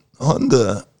 And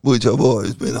Honda, which I've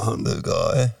always been a Honda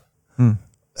guy,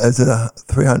 has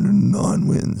 309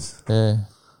 wins. Yeah.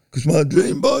 Because my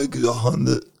dream bike is a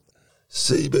Honda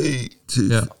CB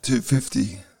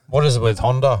 250. What is it with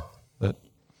Honda that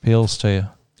appeals to you?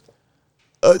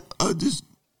 I just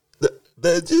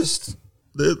they're just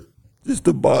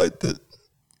a bike that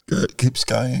keeps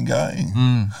going and going.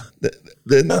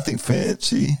 They're nothing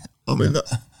fancy. I mean, they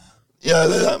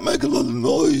don't make a lot of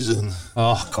noise, and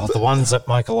the ones that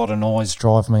make a lot of noise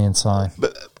drive me insane.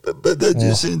 but they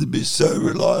just seem to be so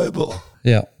reliable.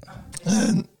 Yeah.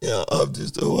 And I've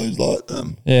just always liked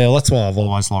them. Yeah, well, that's why I've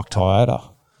always liked Toyota.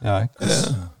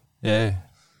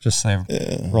 Just their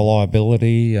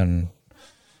reliability and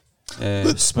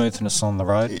smoothness on the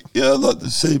road. Yeah, I like the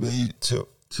CB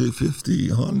 250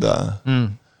 Honda.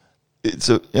 It's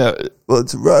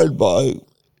it's a road bike.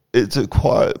 It's a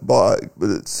quiet bike, but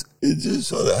it just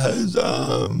sort of has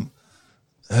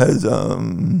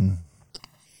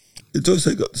it's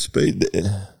also got the speed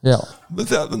there. Yeah.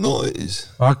 Without the noise.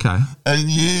 Okay. And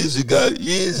years and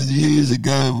years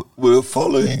ago, we were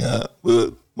following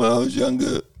when I was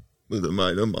younger with a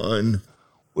mate of mine,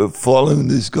 we were following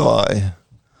this guy.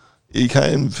 He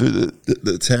came through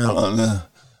the town on a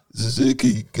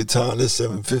Suzuki Katana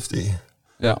 750.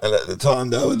 Yeah. And at the time,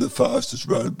 they were the fastest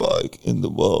road bike in the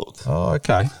world. Oh,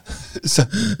 okay. So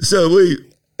we,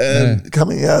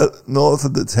 coming out north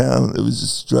of the town, it was a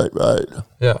straight road.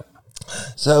 Yeah.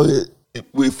 So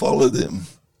we followed him,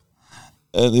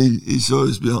 and he saw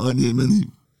us behind him, and he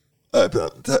opened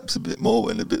up the taps a bit more,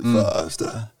 went a bit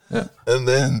faster. Yeah. And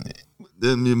then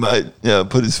your mate,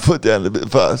 put his foot down a bit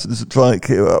faster to try and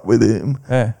keep up with him.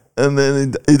 Yeah. And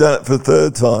then he done it for a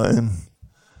third time.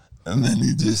 And then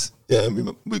he just,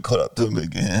 we caught up to him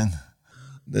again.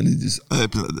 Then he just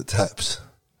opened up the taps.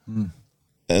 And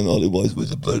all it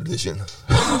was a blurred vision.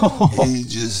 He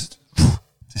just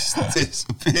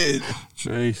disappeared.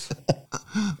 Jeez.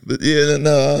 But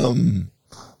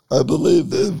I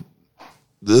believe even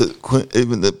the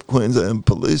Queensland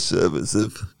Police Service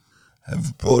have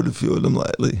brought a few of them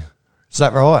lately. Is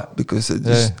that right? Because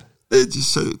they're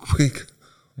just so quick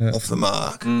off the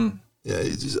mark. Yeah,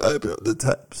 you just open up the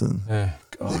taps and they're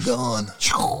gone.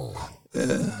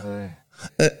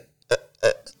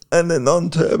 And they're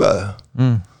non-turbo.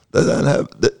 They don't have.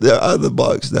 There are other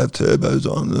bikes that have turbos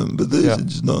on them, but these are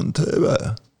just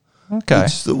non-turbo. Okay.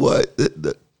 It's the way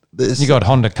that you got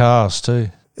Honda cars too.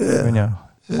 Yeah.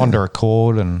 Honda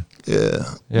Accord and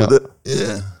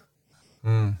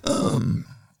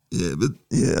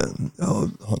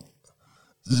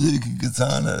Suzuki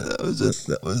Katana.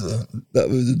 That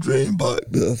was a dream bike,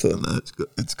 but I thought no,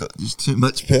 it's got just too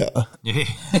much power. Yeah.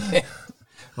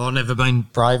 I've never been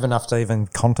brave enough to even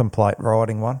contemplate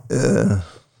riding one. Yeah.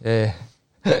 Yeah.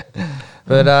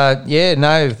 But,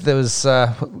 there was,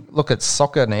 look at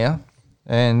soccer now,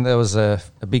 and there was a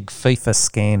big FIFA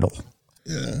scandal.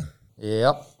 Yeah.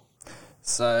 Yep.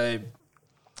 So,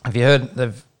 have you heard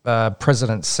of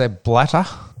President Sepp Blatter?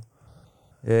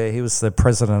 Yeah, he was the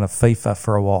president of FIFA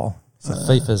for a while. So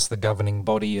FIFA's the governing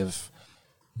body of,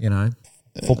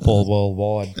 football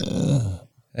worldwide.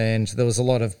 And there was a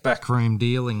lot of backroom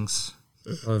dealings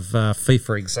of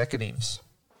FIFA executives.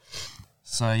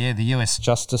 So, the US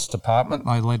Justice Department,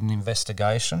 they led an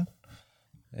investigation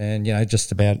and,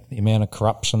 just about the amount of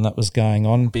corruption that was going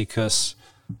on because,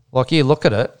 you look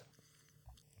at it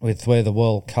with where the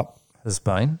World Cup has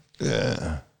been.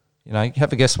 Yeah.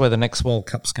 Have a guess where the next World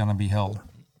Cup's going to be held.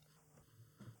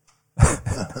 I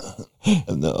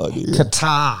have no idea.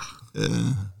 Qatar.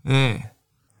 Yeah.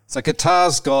 So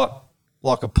Qatar's got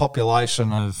a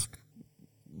population of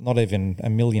not even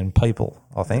 1 million people,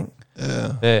 I think.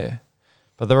 Yeah. Yeah.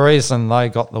 But the reason they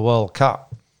got the World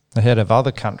Cup ahead of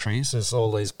other countries is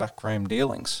all these backroom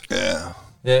dealings. Yeah.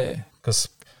 Yeah. Because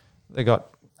they got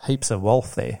heaps of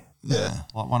wealth there. Yeah.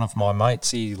 Like one of my mates,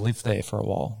 he lived there for a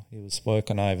while. He was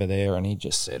working over there and he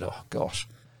just said, oh, gosh,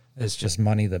 there's just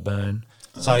money to burn.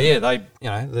 So yeah, the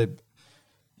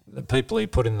people who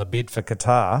put in the bid for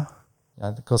Qatar,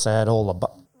 because they had all the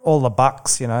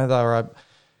bucks, they were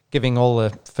giving all the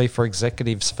FIFA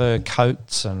executives fur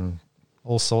coats and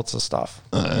all sorts of stuff.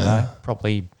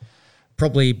 Probably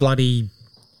bloody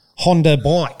Honda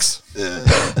bikes.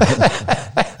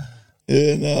 Yeah,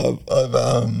 no,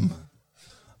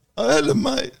 I had a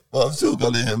mate. Well, I've still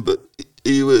got him, but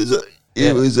he was a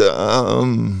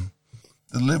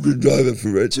delivery driver for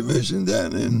Retrovision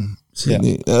down in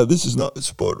Sydney. Now, this is not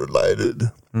sport related,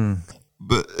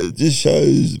 but it just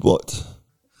shows what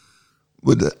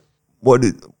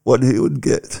he would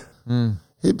get.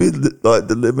 He'd be like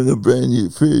delivering a brand new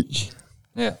fridge.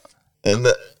 Yeah, and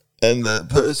the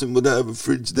person would have a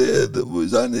fridge there that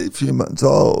was only a few months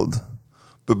old,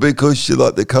 but because she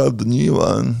liked the colour of the new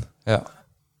one,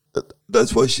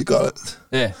 that's why she got it.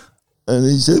 Yeah. And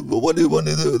he said, well, what do you want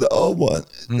to do with the old one?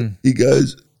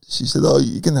 She said, oh,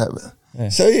 you can have it. Yeah.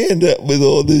 So he ended up with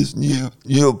all these new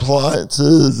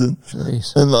appliances and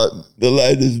like the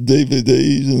latest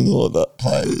DVDs and all that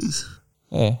players.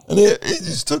 Yeah. And he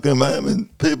just took him home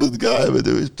and people would go over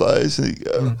to his place and he'd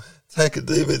go, take a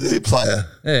DVD player.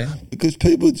 Yeah. Because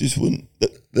people just wouldn't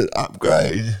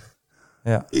upgrade.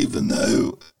 Yeah. Even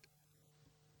though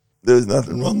there was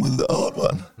nothing wrong with the old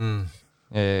one.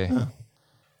 Yeah.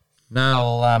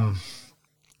 No,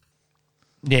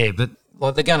 but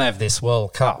like they're going to have this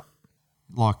World Cup,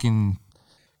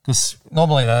 because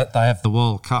normally they have the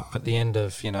World Cup at the end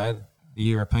of the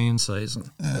European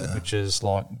season, which is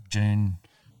like June,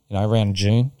 around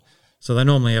June. So they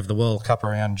normally have the World Cup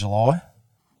around July,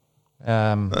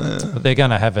 but they're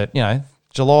going to have it,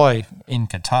 July in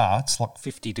Qatar. It's like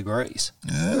 50 degrees.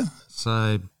 Yeah.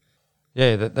 So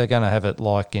they're going to have it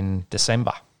like in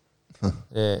December.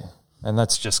 Yeah. And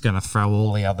that's just going to throw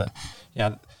all the other,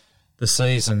 the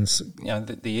seasons,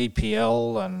 the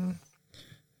EPL and,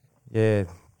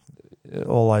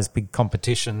 all those big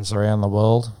competitions around the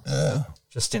world,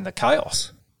 just in the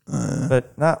chaos.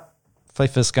 But no,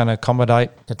 FIFA's going to accommodate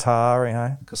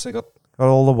Qatar, because they got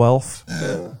all the wealth.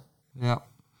 Yeah. And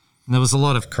there was a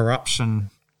lot of corruption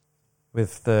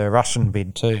with the Russian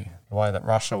bid too, the way that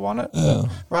Russia won it. But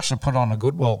Russia put on a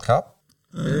good World Cup.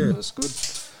 Yeah, it was good.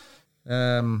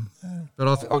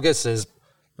 But I guess there's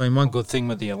been one good thing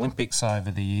with the Olympics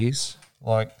over the years.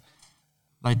 Like,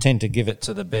 they tend to give it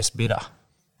to the best bidder.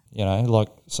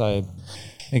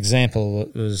 Example,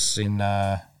 it was in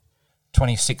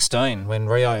 2016 when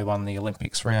Rio won the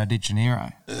Olympics, Rio de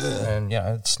Janeiro. And,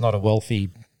 it's not a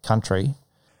wealthy country,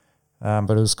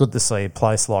 but it was good to see a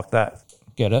place like that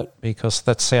get it, because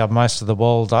that's how most of the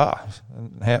world are,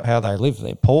 and how they live.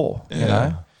 They're poor,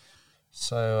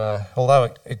 So, although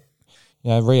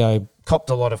Rio copped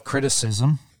a lot of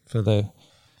criticism for the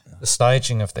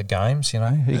staging of the games, who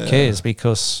cares,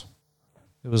 because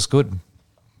it was good.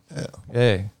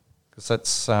 Yeah, because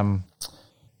that's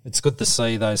it's good to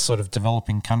see those sort of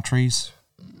developing countries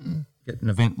get an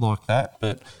event like that.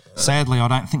 But sadly, I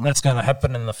don't think that's going to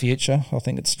happen in the future. I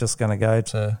think it's just going to go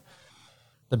to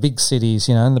the big cities,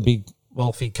 and the big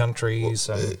wealthy countries,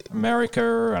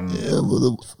 America and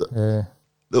the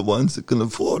ones that can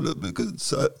afford it, because it's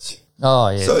such. Oh,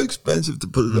 yeah. So expensive to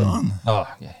put it on. Oh,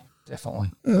 yeah,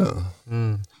 definitely. Yeah.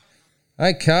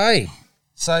 Okay.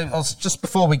 So just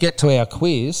before we get to our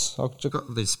quiz, I've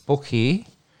got this book here.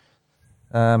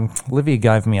 Olivia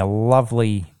gave me a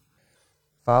lovely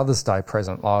Father's Day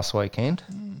present last weekend.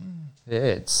 Yeah,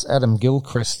 it's Adam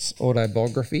Gilchrist's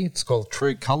autobiography. It's called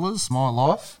True Colours, My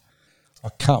Life. I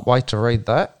can't wait to read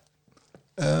that.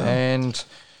 And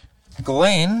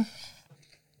Glenn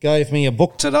gave me a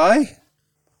book today.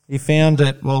 He found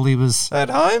it while he was at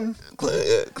home.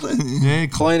 Cleaning. Yeah,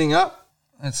 cleaning up.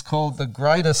 It's called The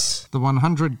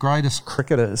 100 Greatest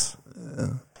Cricketers.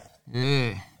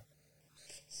 Yeah.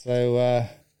 So,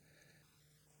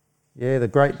 the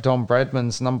great Don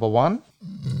Bradman's number one.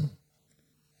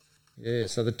 Yeah,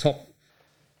 so the top...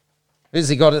 Who's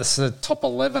he got? It's the top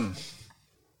 11.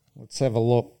 Let's have a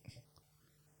look.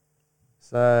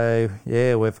 So,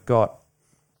 we've got...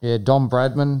 Don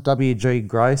Bradman, W.G.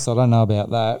 Grace, I don't know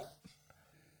about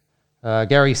that.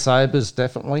 Gary Sabers,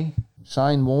 definitely.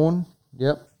 Shane Warne,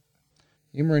 yep.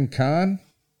 Imran Khan,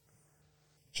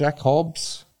 Jack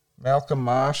Hobbs, Malcolm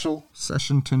Marshall,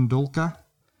 Sachin Tendulkar,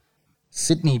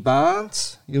 Sydney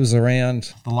Barnes. He was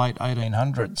around the late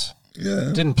 1800s.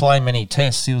 Yeah. Didn't play many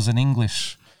tests. He was an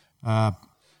English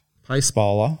pace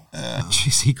bowler.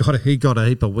 Jeez, he got a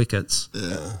heap of wickets.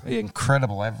 Yeah.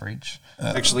 Incredible average.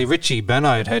 Actually, Richie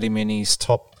Benaud had him in his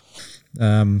top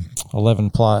 11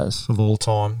 players of all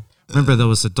time. Remember, there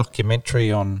was a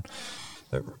documentary on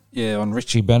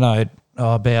Richie Benaud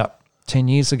about 10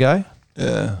 years ago.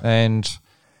 Yeah. And,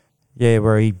 yeah,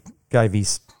 where he gave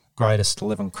his greatest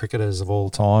 11 cricketers of all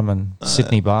time, and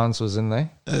Sydney Barnes was in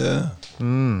there. Yeah.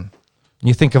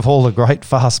 You think of all the great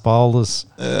fast bowlers,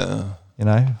 Yeah. you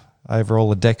know, over all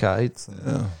the decades.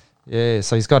 Yeah. Yeah,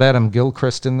 so he's got Adam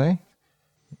Gilchrist in there.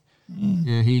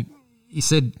 Yeah, he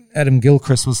said Adam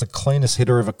Gilchrist was the cleanest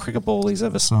hitter of a cricket ball he's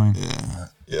ever seen. Yeah.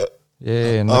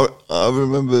 Yeah, and I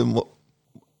remember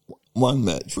one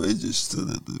match where he just stood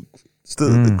at the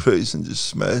crease and just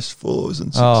smashed fours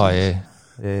and sixes. oh yeah.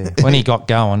 When he got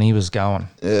going, he was going.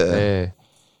 Yeah.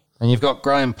 And you've got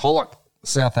Graham Pollock,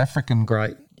 South African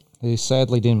great, who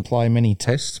sadly didn't play many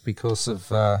tests because of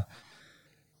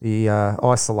the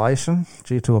isolation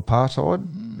due to apartheid.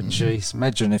 But geez,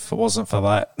 imagine if it wasn't for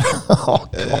that. Oh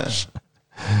gosh.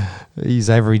 His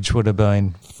average would have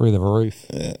been through the roof.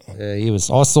 Yeah, he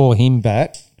was. I saw him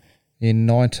bat in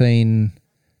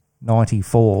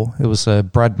 1994. It was a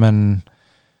Bradman,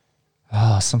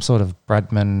 some sort of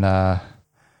Bradman.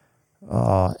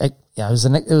 It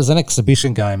was an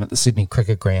exhibition game at the Sydney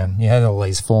Cricket Ground. You had all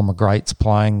these former greats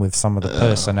playing with some of the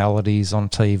personalities on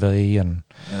TV, and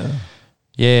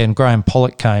and Graham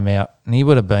Pollock came out, and he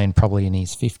would have been probably in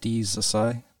his 50s or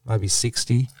so, maybe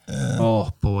 60.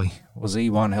 Oh boy, was he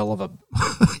one hell of a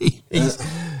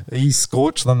he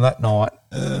scorched them that night.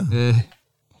 Yeah,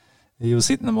 he was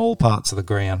hitting them all parts of the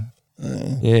ground.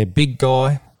 Yeah, big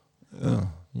guy. You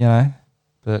know,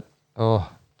 but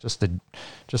just a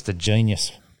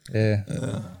genius. Yeah.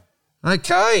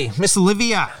 Okay, Miss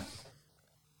Olivia.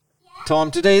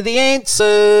 Time to do the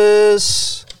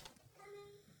answers.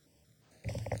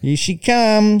 Here she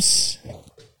comes.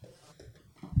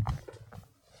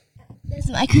 There's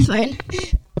the microphone.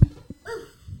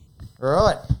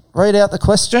 Right, read out the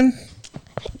question.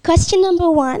 Question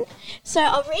number 1. So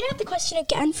I'll read out the question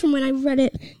again from when I read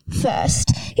it first.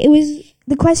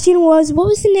 The question was, what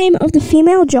was the name of the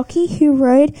female jockey who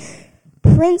rode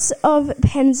Prince of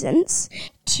Penzance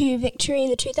to victory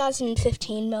in the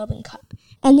 2015 Melbourne Cup?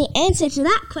 And the answer to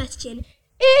that question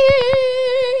is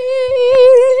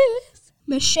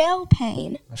Michelle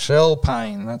Payne. Michelle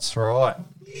Payne, that's right.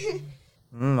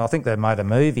 I think they made a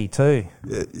movie too.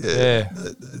 Yeah.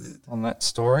 On that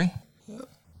story.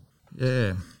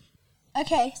 Yeah.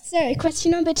 Okay, so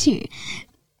question number 2.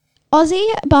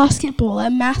 Aussie basketballer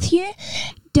Matthew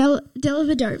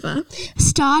Dellavedova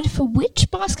starred for which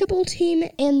basketball team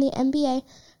in the NBA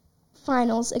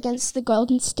Finals against the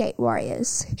Golden State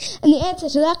Warriors? And the answer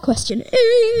to that question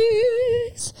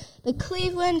is the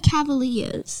Cleveland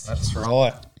Cavaliers. That's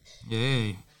right.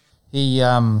 Yeah. He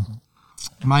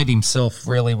made himself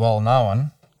really well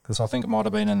known because I think it might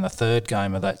have been in the third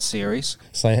game of that series.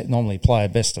 So they normally play a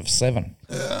best of 7.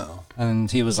 Yeah. And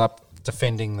he was up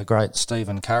defending the great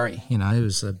Stephen Curry. You know, he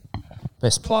was the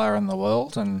best player in the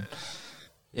world, and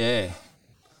did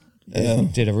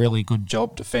a really good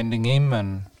job defending him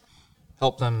and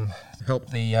helped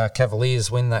the Cavaliers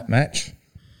win that match.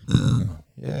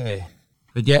 Yeah.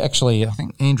 But yeah, actually, I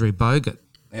think Andrew Bogut,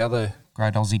 the other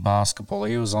great Aussie basketballer,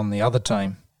 he was on the other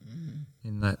team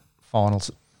in that finals.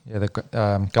 Yeah,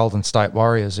 the Golden State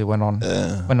Warriors, who went on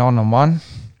and won.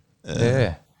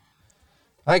 Yeah.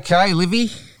 Okay, Livy.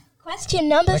 Question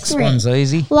number 3. Next one's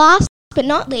easy. Last but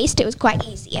not least, it was quite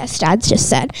easy, as Stads just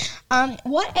said.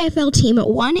 What AFL team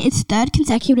won its 3rd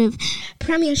consecutive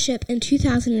premiership in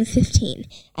 2015?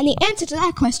 And the answer to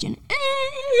that question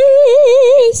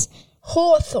is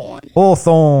Hawthorn.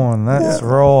 Hawthorn, that's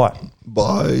right.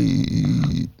 By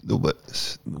the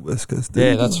West Coast.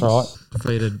 Yeah, that's right.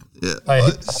 Defeated. Yeah, Hey.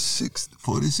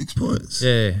 46 points.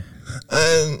 Yeah.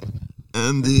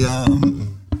 And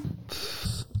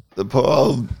the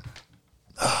poor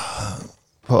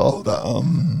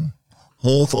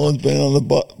Hawthorn's been on the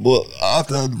but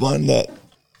after they'd won that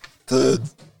 3rd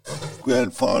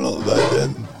grand final, they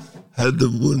then had the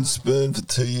wooden spoon for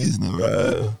 2 years in a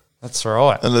row. That's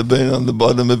right. And they've been on the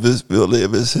bottom of this building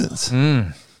ever since.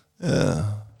 Yeah.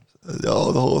 The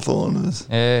old Hawthorn has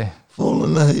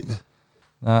fallen in a heap.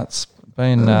 No, it's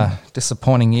been a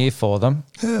disappointing year for them.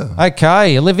 Yeah.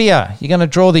 Okay, Olivia, you're going to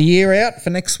draw the year out for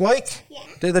next week? Yeah.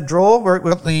 Do the draw. We've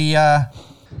got the,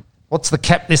 what's the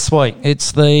cap this week?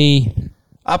 It's the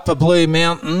Upper Blue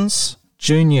Mountains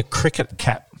Junior Cricket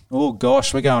Cap. Oh,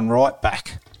 gosh, we're going right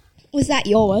back. Was that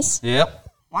yours? Yep.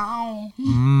 Wow.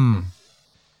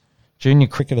 Junior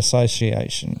Cricket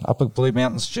Association. Upper Blue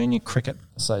Mountains Junior Cricket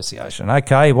Association.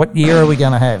 Okay, what year are we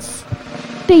going to have?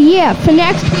 The year for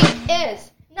next week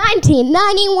is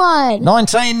 1991.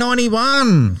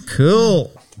 1991.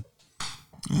 Cool.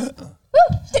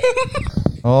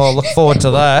 Oh, look forward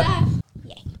to that.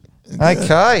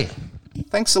 Okay.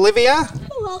 Thanks, Olivia.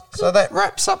 You're welcome. So that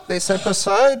wraps up this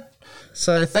episode.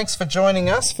 So thanks for joining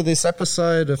us for this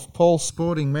episode of Paul's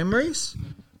Sporting Memories.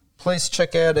 Please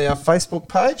check out our Facebook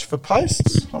page for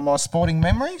posts on my sporting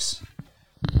memories.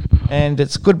 And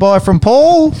it's goodbye from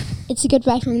Paul. It's a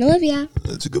goodbye from Olivia.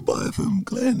 It's a goodbye from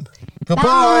Glenn.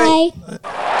 Goodbye.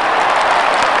 Bye.